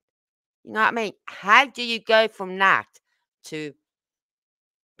poisonous. You know what I mean? How do you go from that to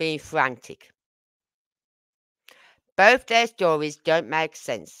being frantic? Both their stories don't make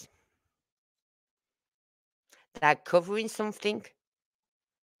sense. They're covering something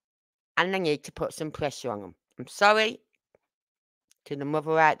and they need to put some pressure on them. I'm sorry to the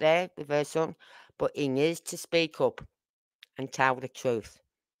mother out there with her son, but he needs to speak up and tell the truth.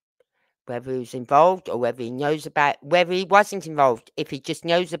 Whether he's involved or whether he knows about, whether he wasn't involved, if he just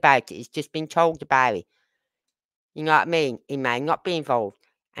knows about it, he's just been told about it. You know what I mean? He may not be involved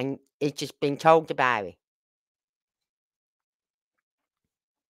and he's just been told about it.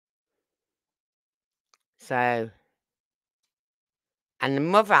 So, and the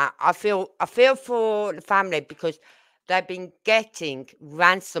mother, I feel for the family because they've been getting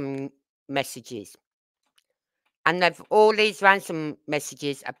ransom messages. And all these ransom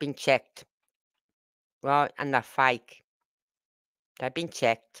messages have been checked, right? And they're fake. They've been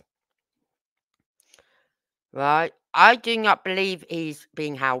checked, right? I do not believe he's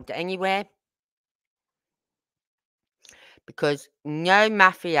being held anywhere because no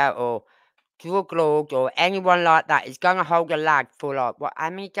mafia or drug lord or anyone like that is going to hold a lad for like, what, how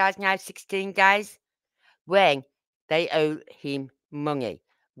many days now? 16 days? When they owe him money.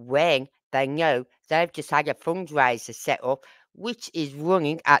 When they know they've just had a fundraiser set up, which is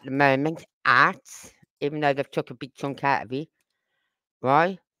running at the moment at, even though they've took a big chunk out of it,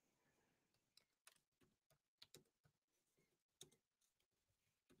 right?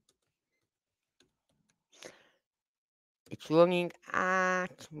 It's running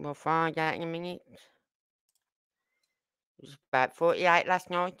at, we'll find out in a minute. It was about 48 last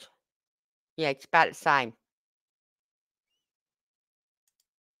night. Yeah, it's about the same.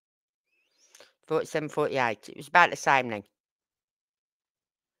 47, 48. It was about the same then.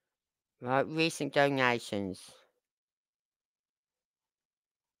 Right, recent donations.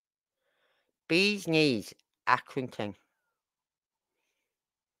 Bees Knees, Accrington.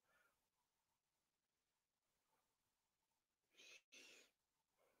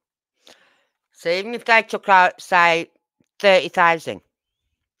 So even if they took out, say, 30,000,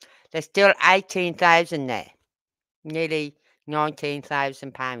 there's still 18,000 there. Nearly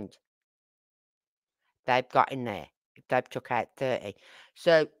 £19,000 they've got in there if they've took out 30.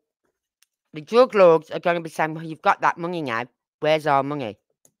 So the drug lords are going to be saying, well, you've got that money now. Where's our money?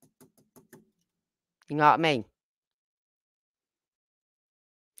 You know what I mean?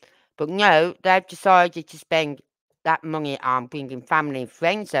 But no, they've decided to spend that money on bringing family and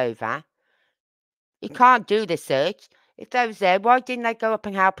friends over. You can't do the search. If they was there, why didn't they go up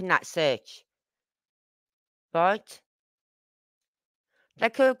and help in that search? Right? They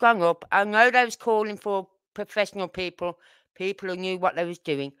could have gone up. I know they was calling for professional people, people who knew what they was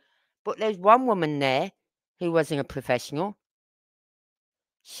doing. But there's one woman there who wasn't a professional.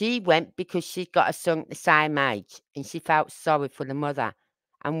 She went because she's got a son the same age and she felt sorry for the mother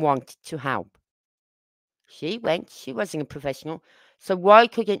and wanted to help. She went. She wasn't a professional. So why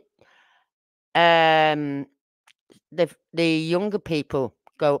couldn't the younger people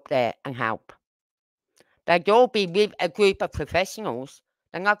go up there and help? They'd all be with a group of professionals.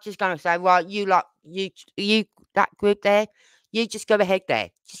 They're not just going to say, "Right, you lot, you that group there, you just go ahead there,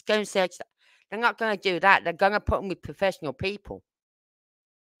 just go and search that." They're not going to do that. They're going to put them with professional people,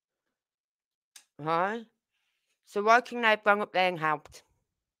 right? So why couldn't they have gone up there and helped?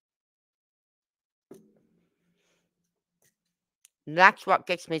 That's what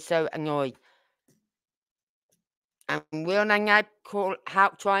gets me so annoyed. And will they now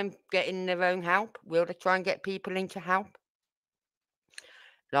try and get in their own help? Will they try and get people in to help?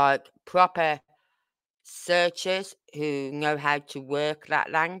 Like proper searchers who know how to work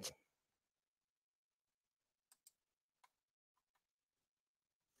that land?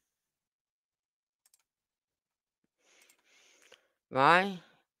 Right?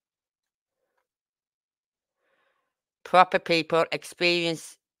 Proper people,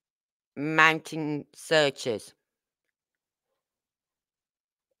 experienced mountain searchers.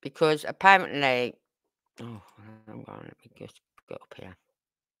 Because apparently, oh, hang on, let me just go up here.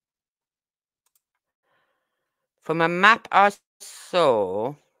 From a map I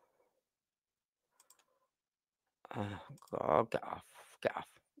saw, oh God, get off, get off.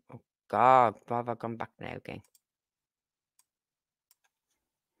 Oh God, why have I gone back there again?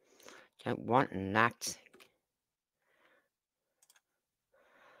 Don't want that.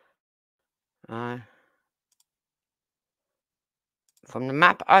 From the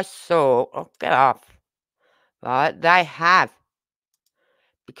map I saw, oh, get off. Right, they have,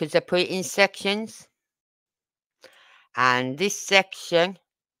 because they put it in sections, And this section,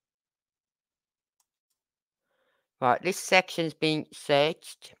 right, this section's been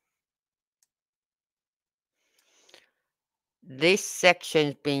searched. This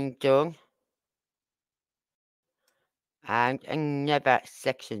section's been done. And another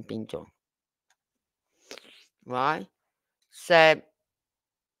section's been done. Right? So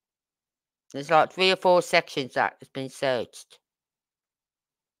there's like 3 or 4 sections that has been searched.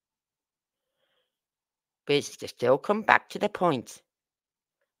 But it's to still come back to the point.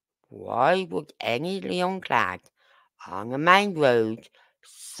 Why would any young lad on a main road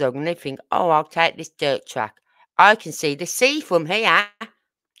suddenly think, oh, I'll take this dirt track. I can see the sea from here.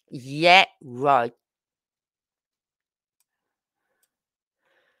 Yeah, right.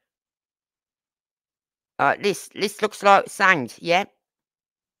 This looks like sand. Yeah,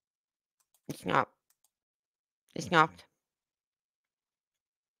 it's not. It's not.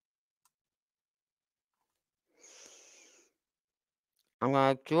 I'm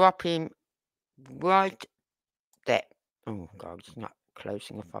going to drop him right there. Oh, God, it's not close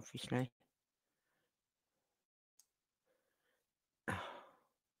enough, obviously.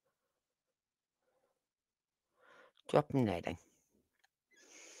 Drop him there, then.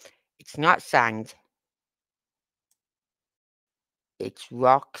 It's not sand. It's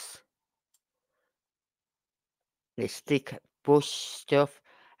rocks. There's thick bush stuff.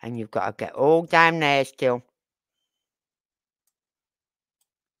 And you've got to get all down there still.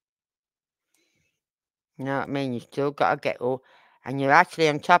 You know what I mean? You still got to get all. And you're actually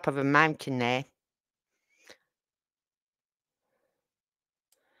on top of a mountain there.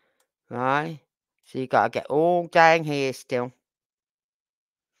 Right? So you got to get all down here still.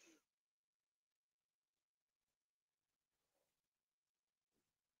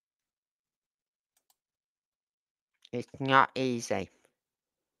 It's not easy.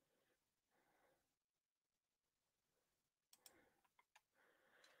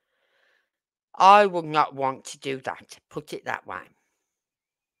 I would not want to do that. Put it that way.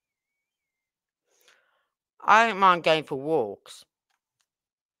 I don't mind going for walks.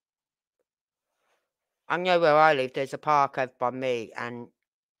 I know where I live, there's a park over by me, and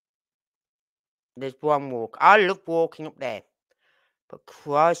there's one walk. I love walking up there. But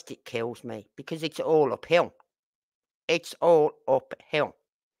Christ, it kills me because it's all uphill. It's all uphill.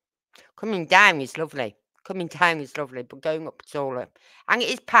 Coming down is lovely. Coming down is lovely, but going up it's all up. And it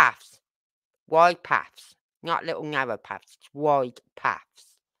is paths. Wide paths. Not little narrow paths. It's wide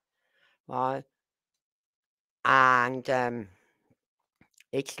paths. Right? And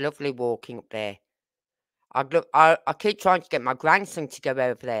it's lovely walking up there. I keep trying to get my grandson to go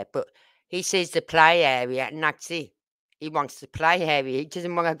over there, but he sees the play area and that's it. He wants the play area. He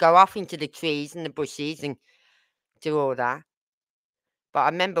doesn't want to go off into the trees and the bushes and do all that. But I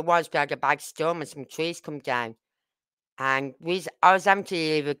remember once we had a bad storm and some trees come down, and I was having to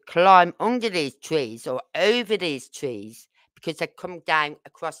either climb under these trees or over these trees because they'd come down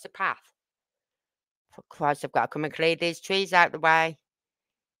across the path. For Christ, I've got to come and clear these trees out of the way.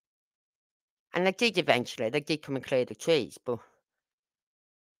 And they did eventually. They did come and clear the trees, but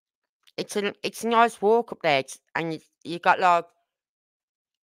it's a nice walk up there. And you got like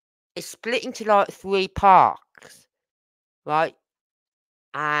it's split into like 3 parks, right?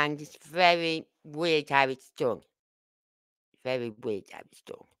 And it's very weird how it's done. Very weird how it's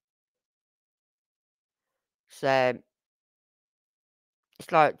done. So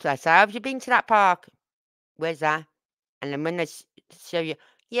it's like I say, have you been to that park? Where's that? And then when they show you,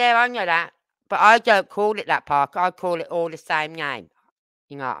 yeah, I know that, but I don't call it that park. I call it all the same name.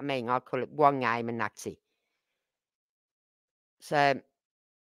 You know what I mean? I call it one name and that's it. So,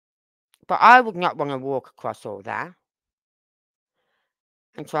 but I would not want to walk across all that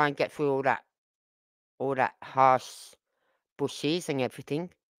and try and get through all that harsh bushes and everything,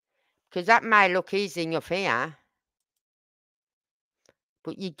 because that may look easy enough here,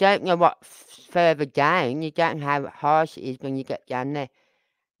 but you don't know what's further down. You don't know how harsh it is when you get down there.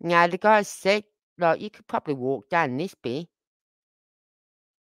 Now, the guy said, like, you could probably walk down this bit,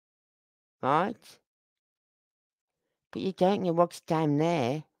 right? But you don't know what's down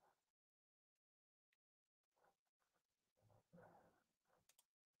there.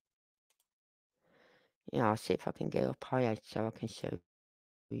 Yeah, I'll see if I can get up higher so I can show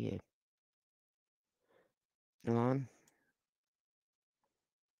you. Alright.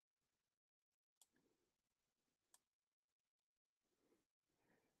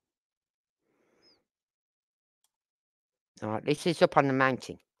 Alright, this is up on the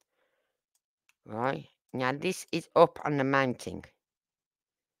mountain. Right? Now, this is up on the mountain.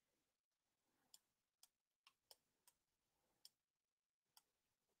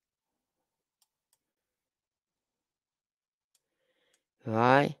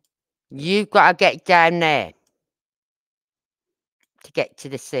 right? You've got to get down there to get to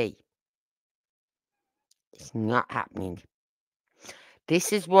the sea. It's not happening.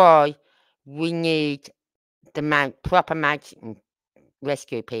 This is why we need the proper mountain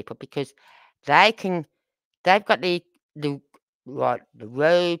rescue people, because they've got the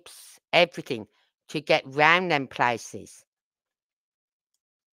ropes, everything to get round them places.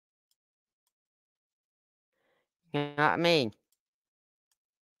 You know what I mean?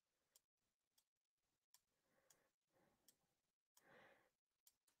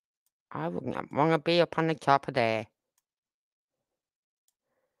 I wouldn't want to be up on the top of there.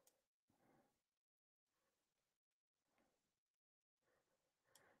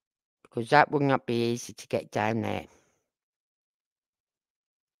 Because that would not be easy to get down there.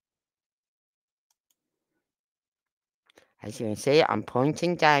 As you can see, I'm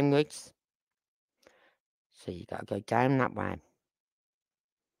pointing downwards. So you got to go down that way.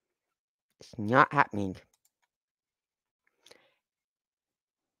 It's not happening.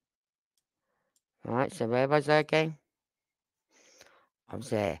 Right, so where was I again? I was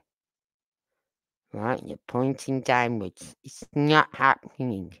there. Right, you're pointing downwards. It's not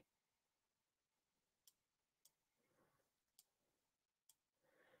happening.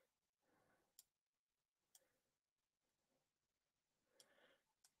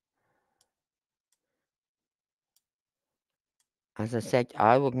 As I said,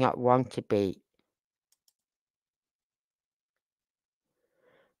 I would not want to be.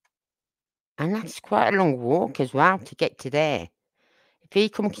 And that's quite a long walk as well to get to there. If he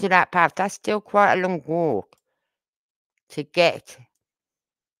comes to that path, that's still quite a long walk to get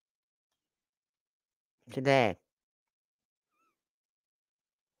to there.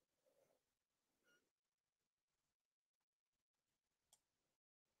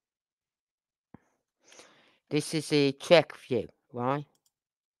 This is the trek view, right?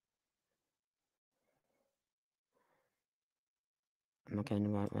 Am I going the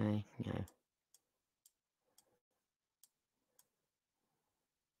right way? No.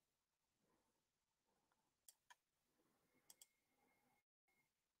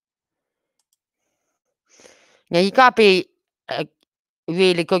 Now, you got to be a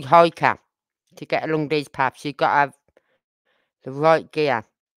really good hiker to get along these paths. You've got to have the right gear.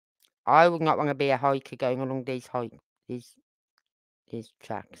 I would not want to be a hiker going along these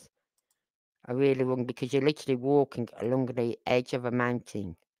tracks. I really wouldn't, because you're literally walking along the edge of a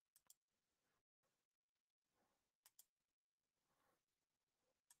mountain.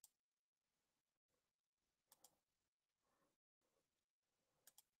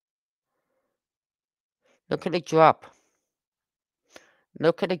 Look at the drop.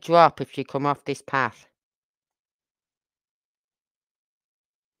 Look at the drop if you come off this path.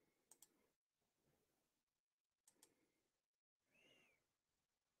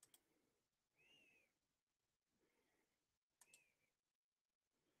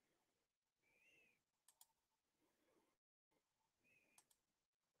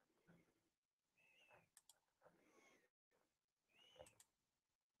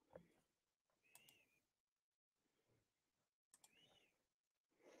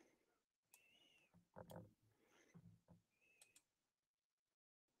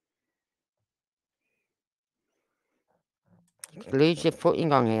 You could lose your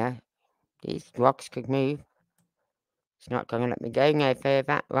footing on here. These rocks could move. It's not going to let me go no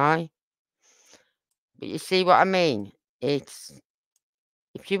further, right? But you see what I mean? It's,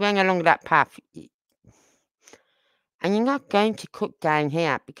 if you went along that path, and you're not going to cut down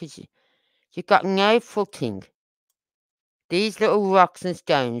here because you've got no footing. These little rocks and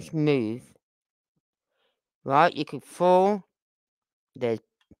stones move, right? You could fall. There's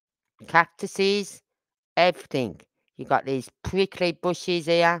cactuses, everything. You got these prickly bushes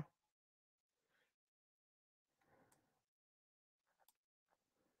here.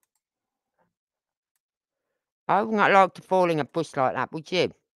 I would not like to fall in a bush like that, would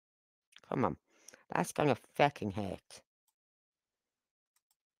you? Come on. That's going to fucking hurt.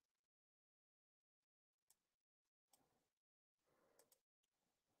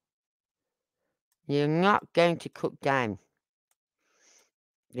 You're not going to cut down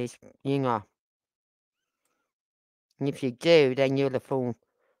this, you know. And if you do, then you'll have fallen.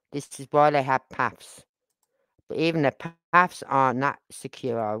 This is why they have paths. But even the paths aren't that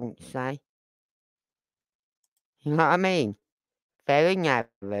secure, I wouldn't say. You know what I mean? Very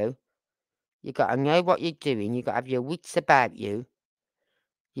narrow. You got to know what you're doing. You got to have your wits about you.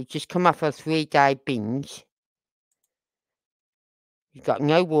 You've just come off a 3-day binge. You've got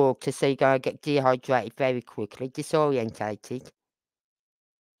no water, so you're going to get dehydrated very quickly, disorientated.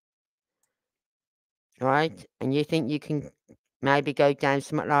 Right? And you think you can Maybe go down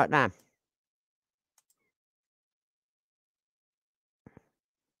something like that.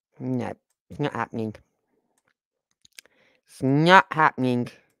 No, it's not happening. It's not happening.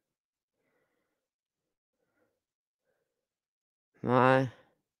 Right.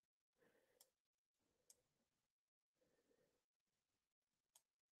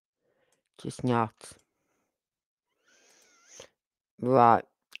 Just not. Right.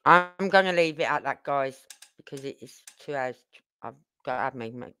 I'm going to leave it at that, guys, because it is 2 hours. I've got to have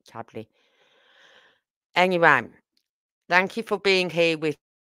my tablet. Anyway, thank you for being here with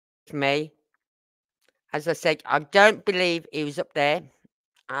me. As I said, I don't believe he was up there.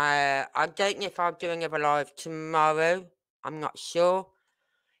 I don't know if I'm doing a live tomorrow. I'm not sure.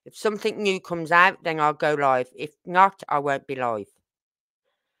 If something new comes out, then I'll go live. If not, I won't be live.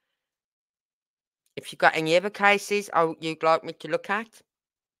 If you've got any other cases you'd like me to look at,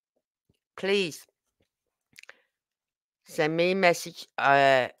 please send me a message.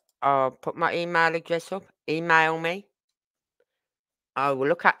 I'll put my email address up. Email me. I will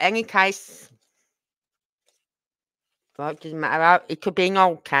look at any case. Right, doesn't matter how. It could be an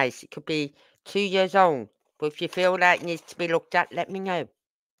old case. It could be 2 years old. But if you feel that it needs to be looked at, let me know.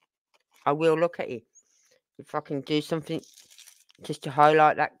 I will look at it. If I can do something just to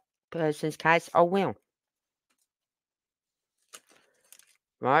highlight that person's case, I will.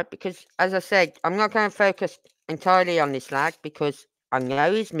 Right? Because, as I said, I'm not going to focus entirely on this lad because I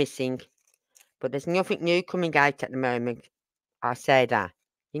know he's missing, but there's nothing new coming out at the moment. I say that.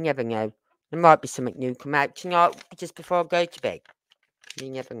 You never know. There might be something new come out tonight just before I go to bed. You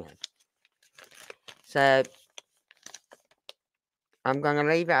never know. So, I'm going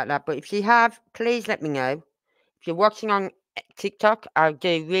to leave it at that. But if you have, please let me know. If you're watching on TikTok, I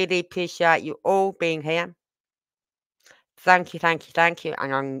do really appreciate you all being here. Thank you, thank you, thank you.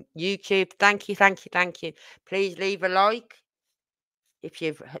 And on YouTube, thank you, thank you, thank you. Please leave a like if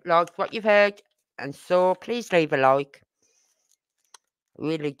you've liked what you've heard and saw. Please leave a like.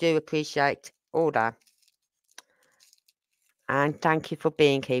 Really do appreciate all that. And thank you for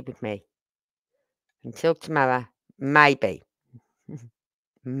being here with me. Until tomorrow, maybe,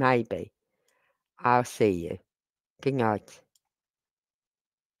 maybe I'll see you. Good night.